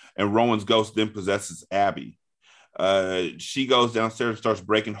bathroom, and Rowan's ghost then possesses Abby. She goes downstairs and starts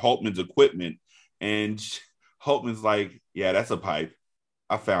breaking Holtman's equipment, and Holtman's like, yeah, that's a pipe.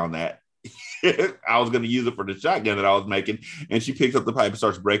 I found that. I was going to use it for the shotgun that I was making. And she picks up the pipe and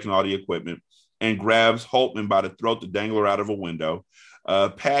starts breaking all the equipment and grabs Holtman by the throat to dangle her out of a window.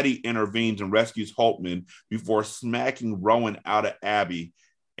 Patty intervenes and rescues Holtman before smacking Rowan out of Abby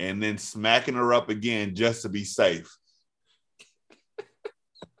and then smacking her up again just to be safe.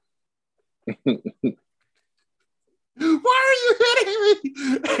 Why are you hitting me?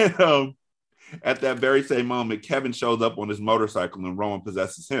 And, at that very same moment, Kevin shows up on his motorcycle and Rowan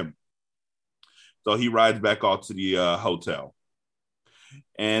possesses him. So he rides back off to the hotel.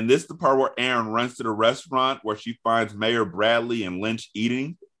 And this is the part where Aaron runs to the restaurant where she finds Mayor Bradley and Lynch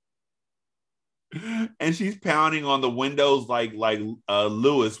eating. And she's pounding on the windows like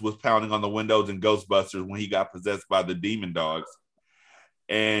Lewis was pounding on the windows in Ghostbusters when he got possessed by the demon dogs.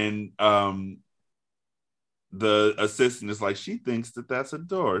 And the assistant is like, she thinks that that's a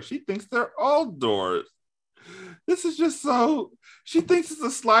door. She thinks they're all doors. This is just so. She thinks it's a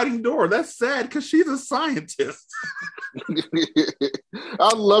sliding door. That's sad because she's a scientist.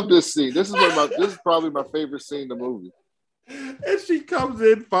 I love this scene. This is probably my favorite scene in the movie. And she comes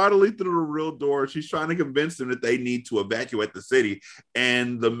in finally through the real door. She's trying to convince them that they need to evacuate the city.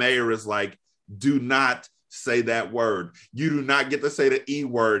 And the mayor is like, do not say that word. You do not get to say the E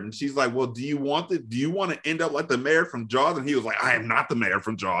word. And she's like, well, do you want to end up like the mayor from Jaws? And he was like, I am not the mayor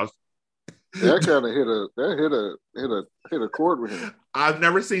from Jaws. That kind of hit a chord with him. I've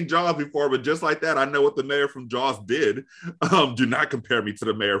never seen Jaws before, but just like that, I know what the mayor from Jaws did. Do not compare me to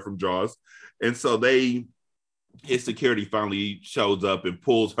the mayor from Jaws. And so his security finally shows up and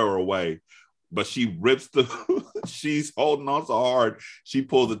pulls her away. But she rips she's holding on so hard, she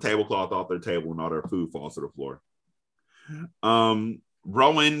pulls the tablecloth off their table and all their food falls to the floor.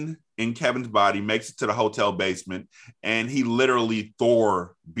 Rowan in Kevin's body makes it to the hotel basement, and he literally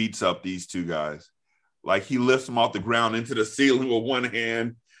Thor beats up these two guys. Like, he lifts them off the ground into the ceiling with one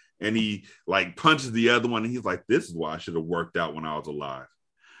hand, and he like punches the other one, and he's like, this is why I should have worked out when I was alive.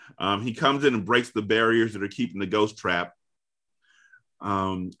 He comes in and breaks the barriers that are keeping the ghost trapped.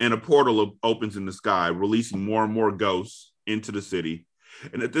 And a portal opens in the sky, releasing more and more ghosts into the city.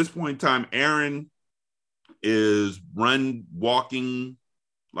 And at this point in time, Aaron is walking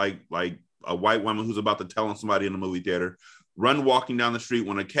like a white woman who's about to tell on somebody in the movie theater, walking down the street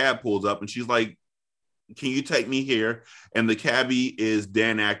when a cab pulls up, and she's like, can you take me here? And the cabbie is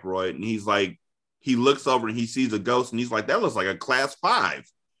Dan Aykroyd, and he's like, he looks over and he sees a ghost, and he's like, that looks like a class 5.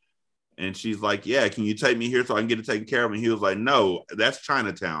 And she's like, yeah, can you take me here so I can get it taken care of? And he was like, no, that's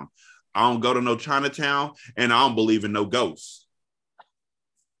Chinatown. I don't go to no Chinatown, and I don't believe in no ghosts.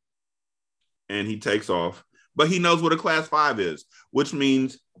 And he takes off. But he knows what a class 5 is, which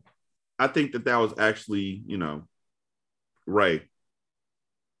means I think that was actually, Ray.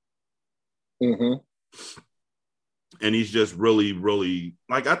 Mm-hmm. And he's just really, really,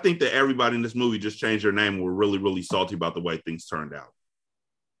 like, I think that everybody in this movie just changed their name and were really, really salty about the way things turned out.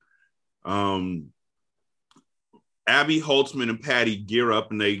 Abby, Holtzman, and Patty gear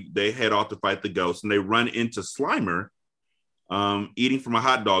up and they head off to fight the ghost, and they run into Slimer eating from a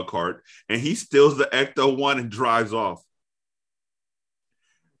hot dog cart, and he steals the Ecto-1 and drives off.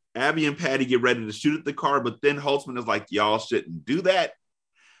 Abby and Patty get ready to shoot at the car, but then Holtzman is like, y'all shouldn't do that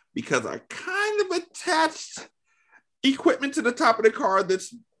because I kind of attached equipment to the top of the car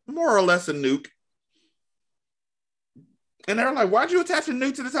that's more or less a nuke. And they're like, why'd you attach a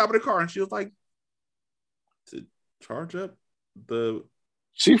nuke to the top of the car? And she was like, to charge up the...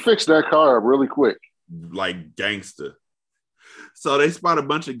 She fixed that car up really quick. Like gangster. So they spot a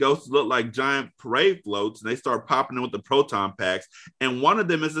bunch of ghosts that look like giant parade floats, and they start popping in with the proton packs. And one of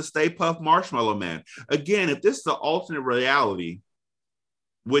them is the Stay Puft Marshmallow Man. Again, if this is an alternate reality,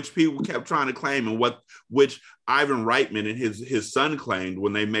 which people kept trying to claim, and which Ivan Reitman and his son claimed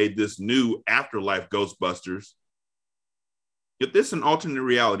when they made this new Afterlife Ghostbusters, if this is an alternate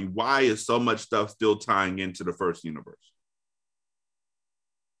reality, why is so much stuff still tying into the first universe?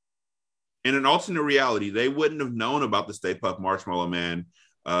 In an alternate reality, they wouldn't have known about the Stay Puft Marshmallow Man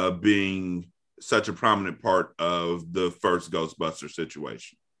being such a prominent part of the first Ghostbusters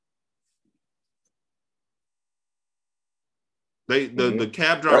situation. The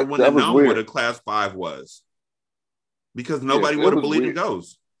cab driver wouldn't have known what a class 5 was because nobody would have believed in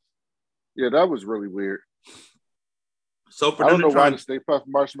ghosts. Yeah, that was really weird. So for I don't know why the Stay Puft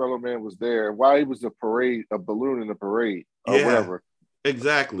Marshmallow Man was there, why he was a balloon in the parade, or whatever.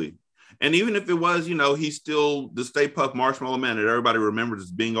 Exactly. And even if it was, he's still the Stay Puft Marshmallow Man that everybody remembers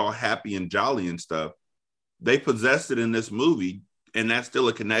as being all happy and jolly and stuff. They possessed it in this movie, and that's still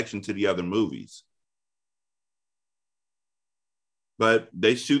a connection to the other movies. But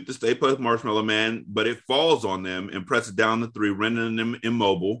they shoot the Stay Puft Marshmallow Man, but it falls on them and presses down the 3, rendering them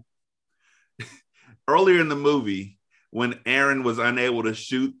immobile. Earlier in the movie, when Aaron was unable to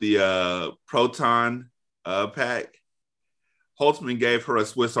shoot the proton pack, Holtzman gave her a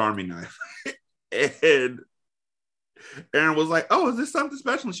Swiss Army knife. And Aaron was like, oh, is this something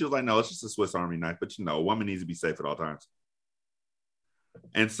special? And she was like, no, it's just a Swiss Army knife. But a woman needs to be safe at all times.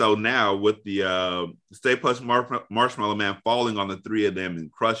 And so now with the Stay Puft Marshmallow Man falling on the three of them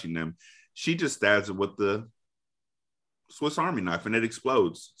and crushing them, she just stabs it with the Swiss Army knife and it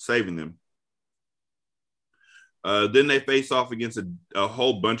explodes, saving them. Then they face off against a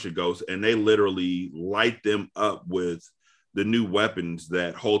whole bunch of ghosts, and they literally light them up with the new weapons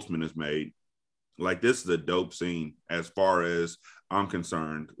that Holtzman has made. Like, this is a dope scene as far as I'm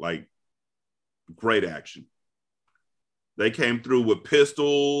concerned. Like, great action. They came through with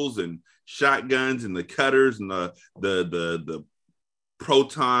pistols and shotguns and the cutters and the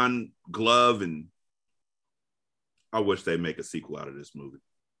proton glove, and I wish they'd make a sequel out of this movie.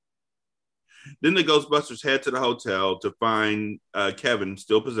 Then the Ghostbusters head to the hotel to find Kevin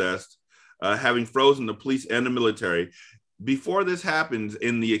still possessed, having frozen the police and the military. Before this happens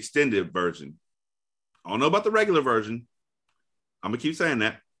in the extended version, I don't know about the regular version. I'm going to keep saying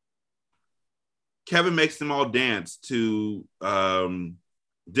that. Kevin makes them all dance to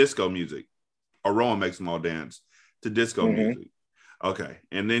disco music. Or Rowan makes them all dance to disco music. Okay.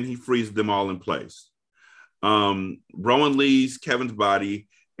 And then he freezes them all in place. Rowan leaves Kevin's body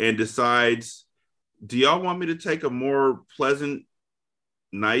and decides, do y'all want me to take a more pleasant,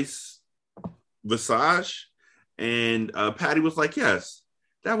 nice visage? And Patty was like, yes,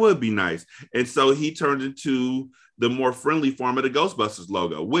 that would be nice. And so he turned into the more friendly form of the Ghostbusters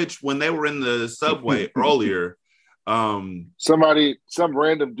logo, which when they were in the subway earlier, some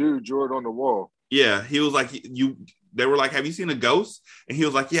random dude drew it on the wall. Yeah, he was like, they were like, have you seen a ghost? And he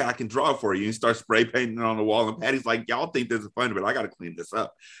was like, yeah, I can draw it for you. And he starts spray painting it on the wall. And Patty's like, y'all think this is funny, but I got to clean this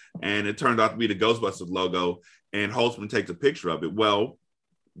up. And it turned out to be the Ghostbusters logo. And Holtzman takes a picture of it. Well,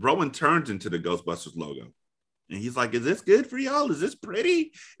 Rowan turns into the Ghostbusters logo. And he's like, is this good for y'all? Is this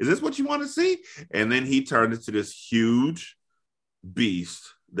pretty? Is this what you want to see? And then he turned into this huge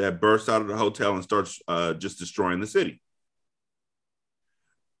beast that bursts out of the hotel and starts just destroying the city.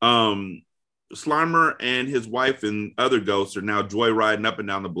 Slimer and his wife and other ghosts are now joyriding up and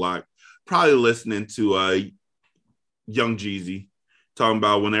down the block, probably listening to Young Jeezy talking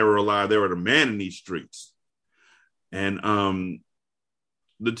about when they were alive, they were the man in these streets. And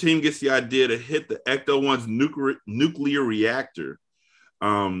the team gets the idea to hit the Ecto-1's nuclear reactor.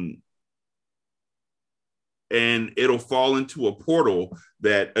 And it'll fall into a portal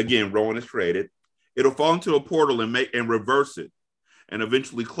that, again, Rowan has created. It'll fall into a portal and reverse it, and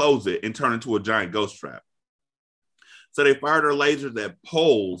eventually close it and turn into a giant ghost trap. So they fired their lasers at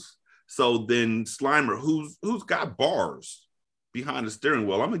poles. So then Slimer, who's got bars behind the steering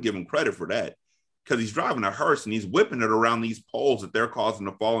wheel, I'm going to give him credit for that, because he's driving a hearse and he's whipping it around these poles that they're causing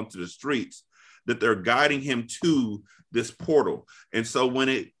to fall into the streets, that they're guiding him to this portal. And so when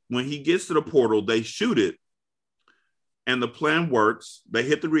he gets to the portal, they shoot it, and the plan works. They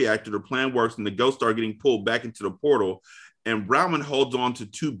hit the reactor, the plan works, and the ghosts start getting pulled back into the portal. And Browman holds on to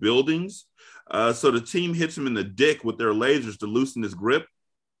two buildings. So the team hits him in the dick with their lasers to loosen his grip.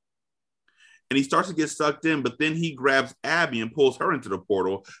 And he starts to get sucked in, but then he grabs Abby and pulls her into the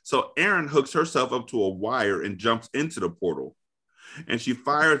portal. So Erin hooks herself up to a wire and jumps into the portal. And she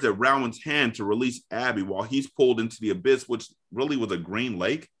fires at Rowan's hand to release Abby while he's pulled into the abyss, which really was a green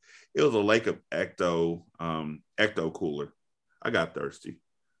lake. It was a lake of Ecto Cooler. I got thirsty.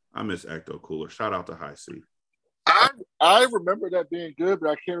 I miss Ecto Cooler. Shout out to High C. I remember that being good, but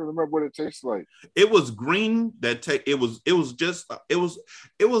I can't remember what it tastes like. It was green. It was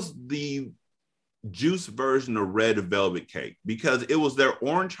the juice version of red velvet cake, because it was their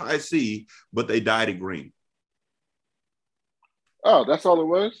orange High C, but they dyed it green. Oh, that's all it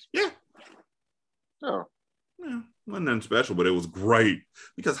was? Yeah. Oh. Yeah, wasn't nothing special, but it was great,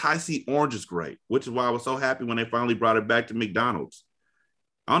 because High C orange is great, which is why I was so happy when they finally brought it back to McDonald's.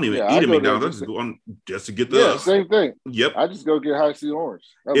 I don't even eat at McDonald's. I just go on just to get the... Yeah, same thing. Yep. I just go get High C orange.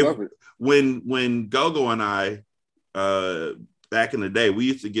 I love it. When Gogo and I, back in the day, we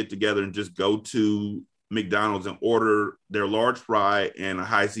used to get together and just go to McDonald's and order their large fry and a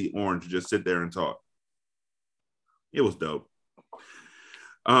High C orange, just sit there and talk. It was dope.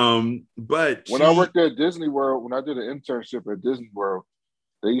 But when I worked at Disney World, when I did an internship at Disney World,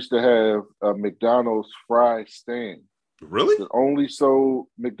 they used to have a McDonald's fry stand. Really? That only sold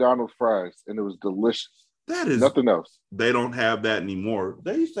McDonald's fries, and it was delicious. That is nothing else. They don't have that anymore.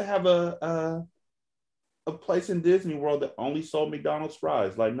 They used to have a place in Disney World that only sold McDonald's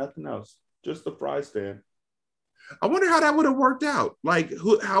fries, like nothing else, just the fry stand. I wonder how that would have worked out. Like,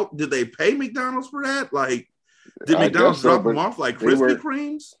 how did they pay McDonald's for that? Like, did McDonald's drop them off like Krispy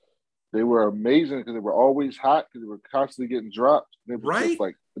Kremes? They were amazing because they were always hot, because they were constantly getting dropped. Right?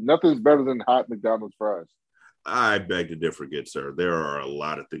 Like, nothing's better than hot McDonald's fries. I beg to differ, good sir. There are a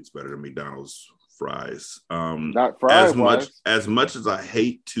lot of things better than McDonald's fries. Not fry wise. As much as I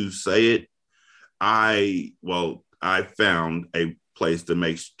hate to say it, I found a place that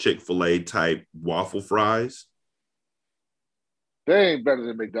makes Chick-fil-A type waffle fries. They ain't better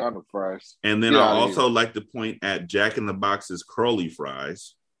than McDonald's fries. And then I also like to point at Jack in the Box's curly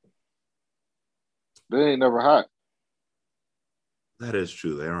fries. They ain't never hot. That is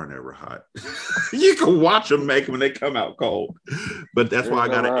true. They aren't ever hot. You can watch them make them when they come out cold. But that's why I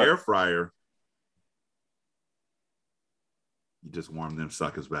got an air fryer. You just warm them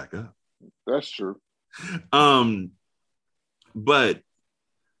suckers back up. That's true. But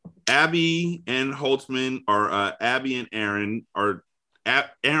Abby and Holtzman, or Abby and Aaron,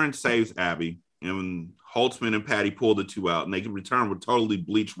 Aaron saves Abby, and Holtzman and Patty pull the two out, and they can return with totally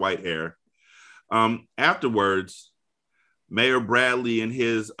bleached white hair. Afterwards, Mayor Bradley and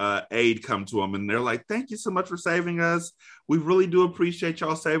his aide come to him, and they're like, "Thank you so much for saving us. We really do appreciate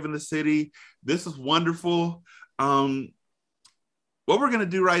y'all saving the city. This is wonderful. What we're going to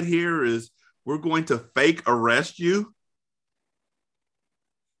do right here is we're going to fake arrest you."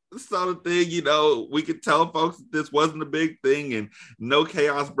 So the thing, we could tell folks that this wasn't a big thing and no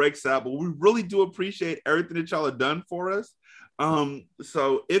chaos breaks out, but we really do appreciate everything that y'all have done for us.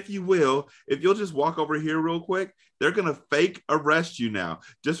 So if you'll just walk over here real quick, they're going to fake arrest you now.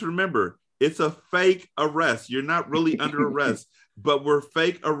 Just remember, it's a fake arrest. You're not really under arrest, but we're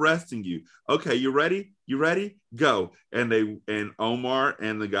fake arresting you. Okay, you ready? You ready? Go. And Omar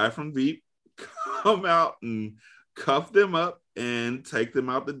and the guy from Veep come out and cuff them up and take them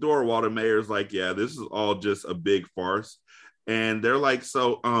out the door while the mayor's like, yeah, this is all just a big farce. And they're like,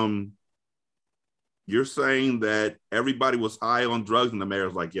 so you're saying that everybody was high on drugs? And the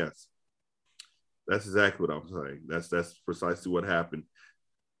mayor's like, yes, that's exactly what I'm saying. That's precisely what happened.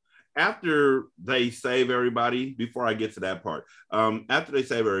 After they save everybody, before I get to that part, after they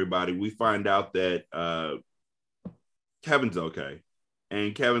save everybody, we find out that Kevin's okay.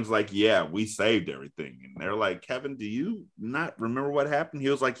 And Kevin's like, yeah, we saved everything. And they're like, Kevin, do you not remember what happened? He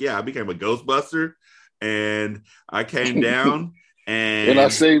was like, yeah, I became a Ghostbuster and I came down and I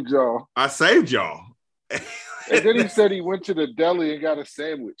saved y'all. I saved y'all. And then he said he went to the deli and got a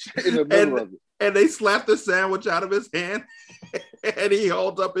sandwich in the middle of it. And they slapped the sandwich out of his hand. And he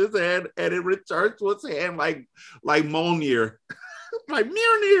holds up his hand and it returns to his hand like Mjolnir. Like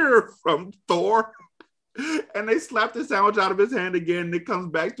Mjolnir from Thor. And they slapped the sandwich out of his hand again, and it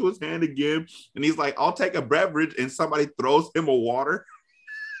comes back to his hand again. And he's like, I'll take a beverage, and somebody throws him a water.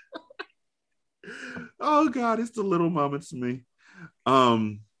 Oh God, it's the little moments to me.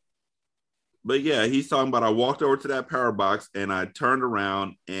 But yeah, he's talking about, I walked over to that power box and I turned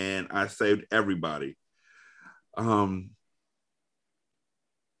around and I saved everybody. And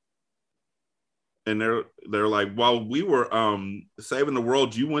they're like, while we were saving the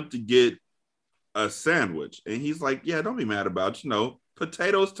world, you went to get a sandwich. And he's like, yeah, don't be mad about it.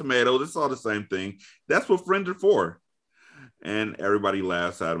 Potatoes, tomatoes, it's all the same thing. That's what friends are for. And everybody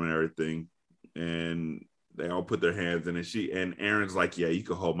laughs at him and everything. And they all put their hands in it. And Aaron's like, yeah, you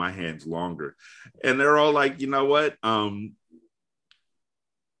can hold my hands longer. And they're all like, you know what?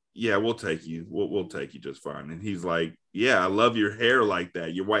 Yeah, we'll take you. We'll take you just fine. And he's like, yeah, I love your hair like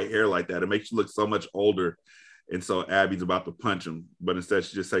that. Your white hair like that. It makes you look so much older. And so Abby's about to punch him, but instead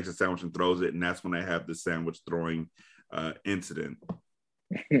she just takes a sandwich and throws it. And that's when they have the sandwich throwing incident.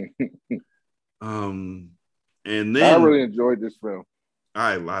 And then I really enjoyed this film.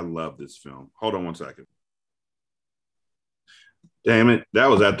 I love this film. Hold on one second. Damn it. That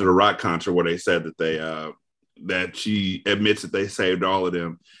was after the Rock concert where they said that that she admits that they saved all of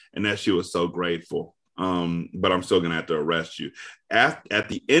them and that she was so grateful. But I'm still going to have to arrest you. At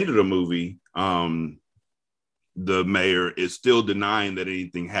the end of the movie, the mayor is still denying that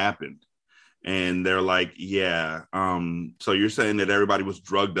anything happened. And they're like, yeah. So you're saying that everybody was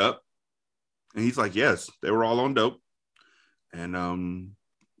drugged up? And he's like, yes, they were all on dope. And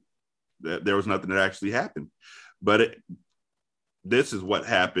there was nothing that actually happened. But this is what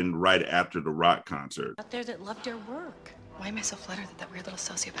happened right after the Rock concert. Out there that loved your work. Why am I so flattered that weird little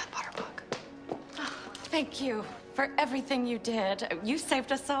sociopath bought our book? Oh, thank you for everything you did. You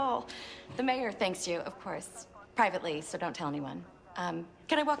saved us all. The mayor thanks you, of course, privately, so don't tell anyone. Can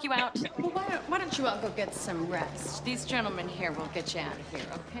I walk you out? Well, why don't you all go get some rest? These gentlemen here will get you out of here,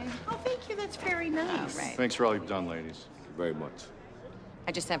 okay? Oh, thank you. That's very nice. All right. Thanks for all you've done, ladies. Thank you very much.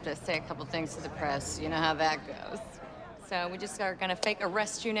 I just have to say a couple things to the press. You know how that goes. So we just are gonna fake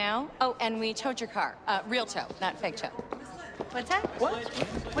arrest you now. Oh, and we towed your car. Real tow, not fake tow. What's that? What?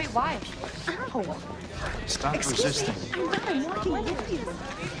 Wait, why? Ow. Stop resisting. I'm walking with you.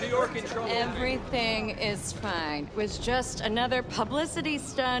 Everything is fine. It was just another publicity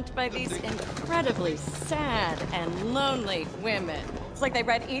stunt by these incredibly sad and lonely women. It's like they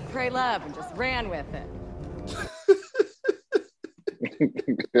read Eat, Pray, Love and just ran with it.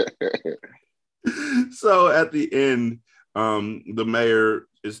 So at the end, the mayor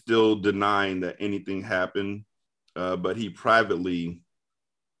is still denying that anything happened, but he privately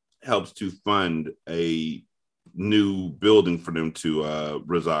helps to fund a new building for them to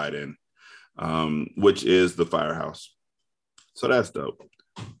reside in, which is the firehouse. So that's dope.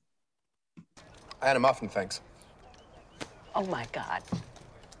 I had a muffin, thanks. Oh my God.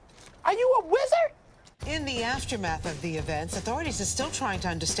 Are you a wizard? In the aftermath of the events, authorities are still trying to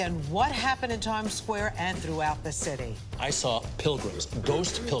understand what happened in Times Square and throughout the city. I saw pilgrims,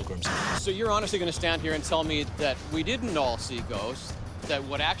 ghost pilgrims. So you're honestly going to stand here and tell me that we didn't all see ghosts, that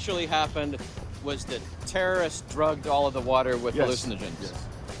what actually happened was that terrorists drugged all of the water with hallucinogens? Yes.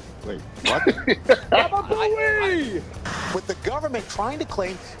 Wait, what? With the government trying to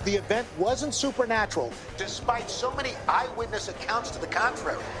claim the event wasn't supernatural, despite so many eyewitness accounts to the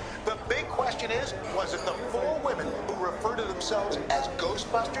contrary. The big question is, was it the 4 women who refer to themselves as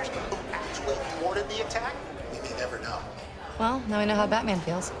Ghostbusters who actually thwarted the attack? We may never know. Well, now we know how Batman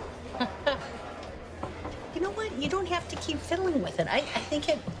feels. You know what? You don't have to keep fiddling with it. I think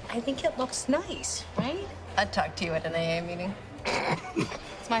it looks nice, right? I'd talk to you at an AA meeting.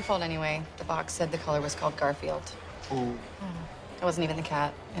 It's my fault anyway. The box said the color was called Garfield. Ooh. It wasn't even the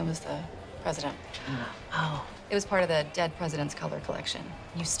cat. It was the president. Oh. It was part of the dead president's color collection.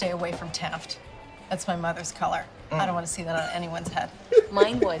 You stay away from Taft. That's my mother's color. I don't want to see that on anyone's head.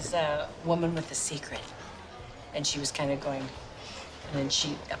 Mine was a woman with a secret. And she was kind of going, and then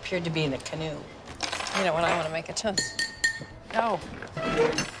she appeared to be in a canoe. You know what? I want to make a toast. Oh.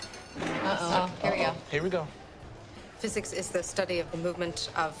 Uh-oh. Here we go. Here we go. Physics is the study of the movement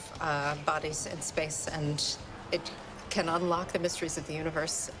of bodies in space, and it can unlock the mysteries of the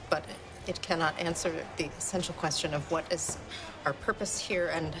universe, but it cannot answer the essential question of what is our purpose here.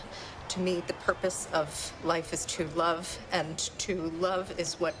 And to me, the purpose of life is to love, and to love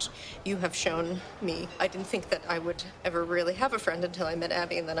is what you have shown me. I didn't think that I would ever really have a friend until I met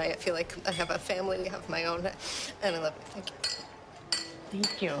Abby, and then I feel like I have a family, I have my own, and I love you. Thank you.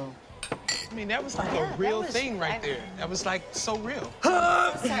 Thank you. I mean, that was like a real thing right there. That was like so real.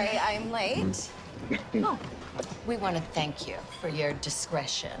 Sorry, I'm late. Oh, we want to thank you for your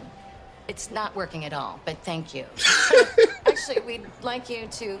discretion. It's not working at all, but thank you. Actually, we'd like you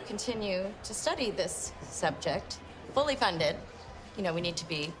to continue to study this subject, fully funded. You know, we need to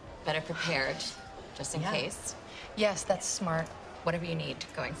be better prepared, just in case. Yes, that's smart. Whatever you need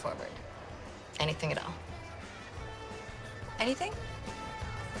going forward. Anything at all. Anything?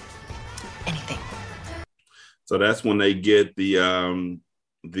 Anything. So that's when they get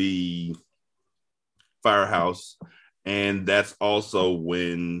the firehouse, and that's also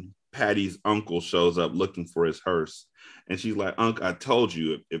when Patty's uncle shows up looking for his hearse, and she's like, "Unc, I told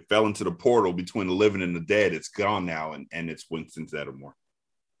you it fell into the portal between the living and the dead. It's gone now, and it's Winston Zeddemore."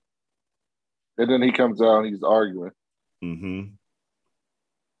 And then he comes out and he's arguing. Mm-hmm.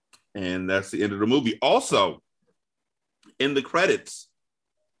 And that's the end of the movie. Also, in the credits,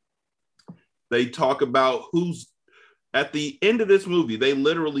 they talk about who's at the end of this movie. They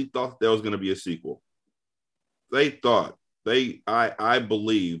literally thought there was going to be a sequel. They thought I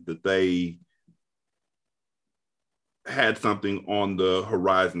believe that they had something on the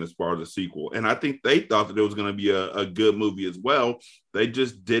horizon as far as a sequel. And I think they thought that it was going to be a good movie as well. They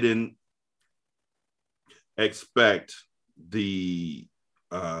just didn't expect the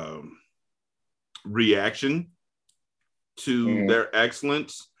reaction to their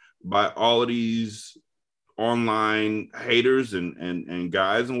excellence by all of these online haters and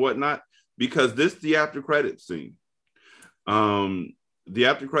guys and whatnot, because the after credit scene. The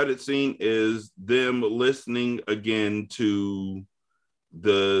after credit scene is them listening again to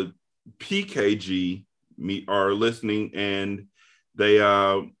the PKG are listening, and they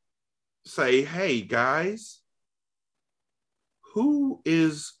say, "Hey guys, who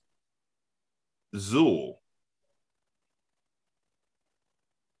is Zool?"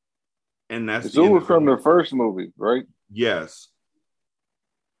 And that's Zool was from the first movie, right? Yes.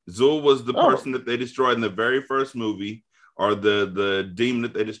 Zool was the person that they destroyed in the very first movie, or the demon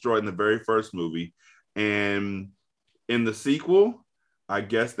that they destroyed in the very first movie. And in the sequel, I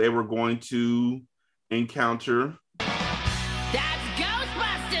guess they were going to encounter... That's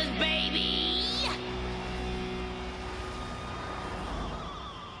Ghostbusters, baby!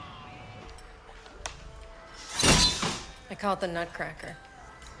 I call it the Nutcracker.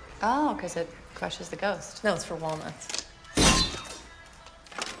 Oh, because it crushes the ghost. No, it's for walnuts.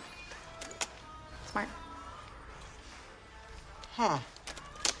 Huh.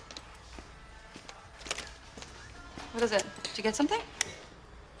 What is it? Did you get something?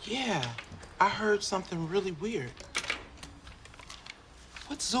 Yeah, I heard something really weird.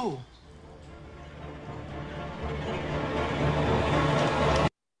 What's Zool?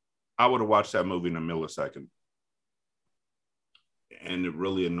 I would have watched that movie in a millisecond. And it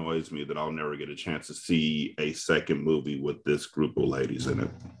really annoys me that I'll never get a chance to see a second movie with this group of ladies in it.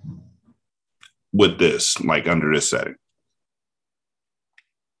 With this, like under this setting.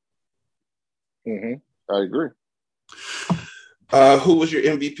 I agree. Who was your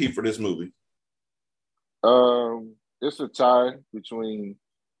MVP for this movie? It's a tie between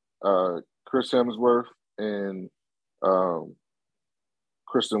Chris Hemsworth and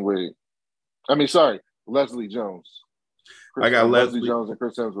Kristen Wiig. Leslie Jones. I got Leslie Jones and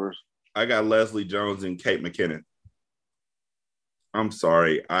Chris Hemsworth. I got Leslie Jones and Kate McKinnon. I'm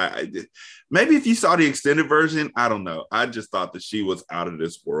sorry. I maybe if you saw the extended version, I don't know. I just thought that she was out of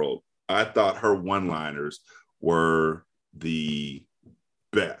this world. I thought her one-liners were the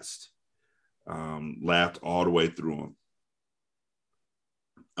best. Laughed all the way through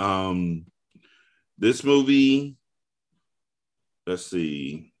them. This movie, let's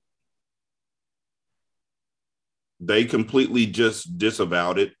see. They completely just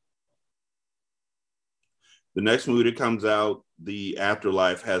disavowed it. The next movie that comes out, The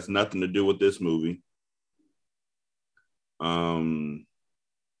Afterlife, has nothing to do with this movie.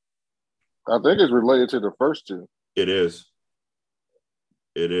 I think it's related to the first two. It is.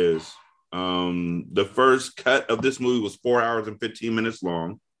 The first cut of this movie was 4 hours and 15 minutes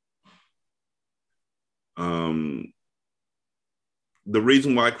long. The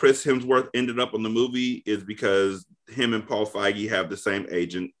reason why Chris Hemsworth ended up on the movie is because him and Paul Feige have the same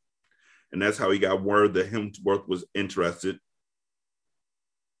agent. And that's how he got word that Hemsworth was interested.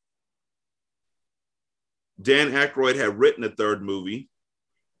 Dan Aykroyd had written a third movie,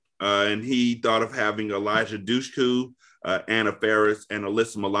 and he thought of having Elijah Dushku, Anna Faris, and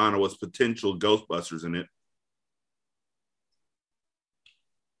Alyssa Milano as potential Ghostbusters in it.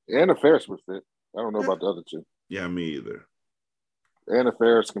 Anna Faris was fit. I don't know about the other two. Yeah, me either. Anna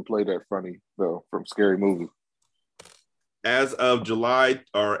Faris can play that funny, though, from Scary Movie. As of January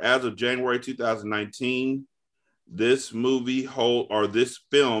 2019, this film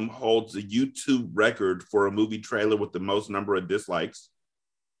holds the YouTube record for a movie trailer with the most number of dislikes.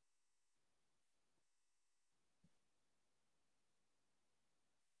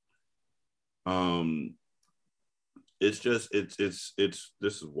 This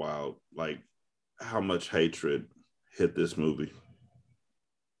is wild. Like how much hatred hit this movie.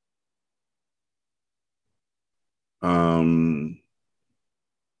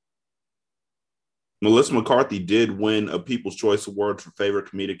 Melissa McCarthy did win a People's Choice Award for favorite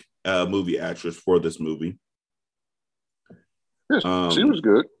comedic movie actress for this movie. Yes, she was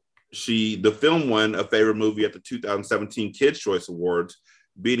good. The film won a favorite movie at the 2017 Kids' Choice Awards,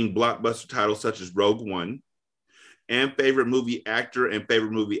 beating blockbuster titles such as Rogue One, and favorite movie actor and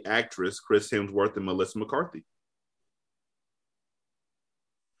favorite movie actress Chris Hemsworth and Melissa McCarthy.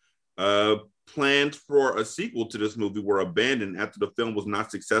 Plans for a sequel to this movie were abandoned after the film was not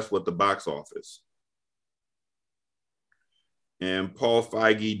successful at the box office. And Paul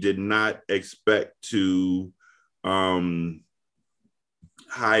Feige did not expect to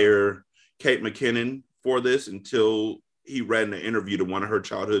hire Kate McKinnon for this until he read in an interview that one of her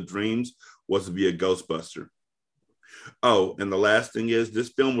childhood dreams was to be a Ghostbuster. Oh, and the last thing is this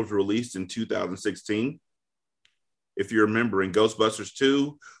film was released in 2016. If you remember, in Ghostbusters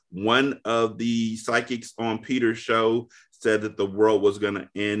 2, one of the psychics on Peter's show said that the world was going to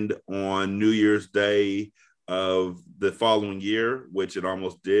end on New Year's Day of the following year, which it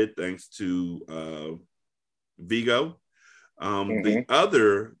almost did thanks to Vigo. The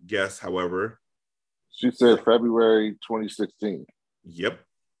other guest, however, she said February 2016. Yep.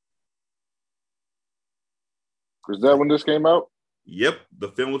 Is that when this came out? Yep. The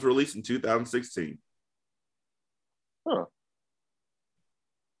film was released in 2016. Huh.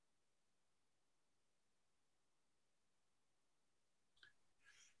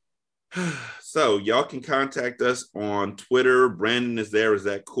 So y'all can contact us on Twitter. Brandon is there as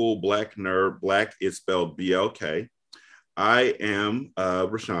that cool black nerd. Black is spelled BLK. I am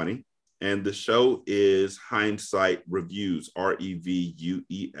Rashani, and the show is Hindsight Reviews,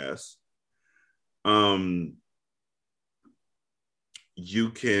 REVUES. You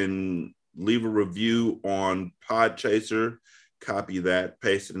can leave a review on Podchaser, copy that,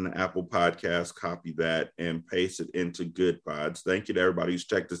 paste it in the Apple Podcast, copy that, and paste it into Good Pods. Thank you to everybody who's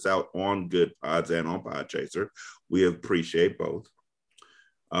checked us out on Good Pods and on Podchaser. We appreciate both.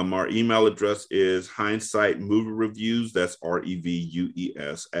 Our email address is Hindsight Movie Reviews. That's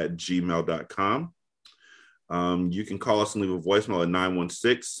REVUES at gmail.com. You can call us and leave a voicemail at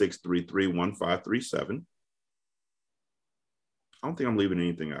 916-633-1537. I don't think I'm leaving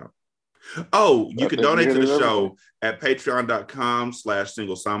anything out. Oh, you can donate to the show at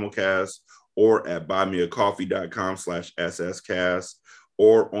patreon.com/single simulcast or at buymeacoffee.com/SScast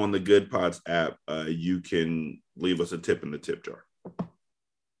or on the Good Pods app. You can leave us a tip in the tip jar.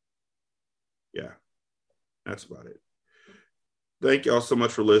 Yeah, that's about it. Thank y'all so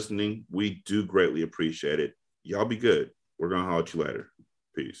much for listening. We do greatly appreciate it. Y'all be good. We're going to holler at you later.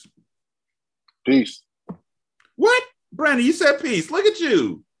 Peace. Peace. What? Brandon, you said peace. Look at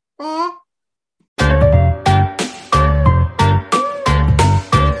you. Aw.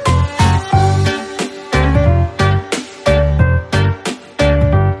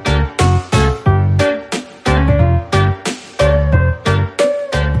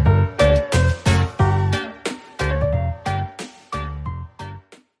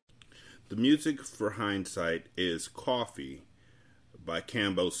 The music for Hindsight is Coffee by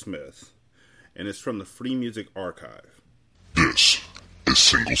Cambo Smith, and it's from the Free Music Archive. This is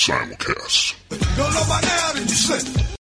Single Simulcast.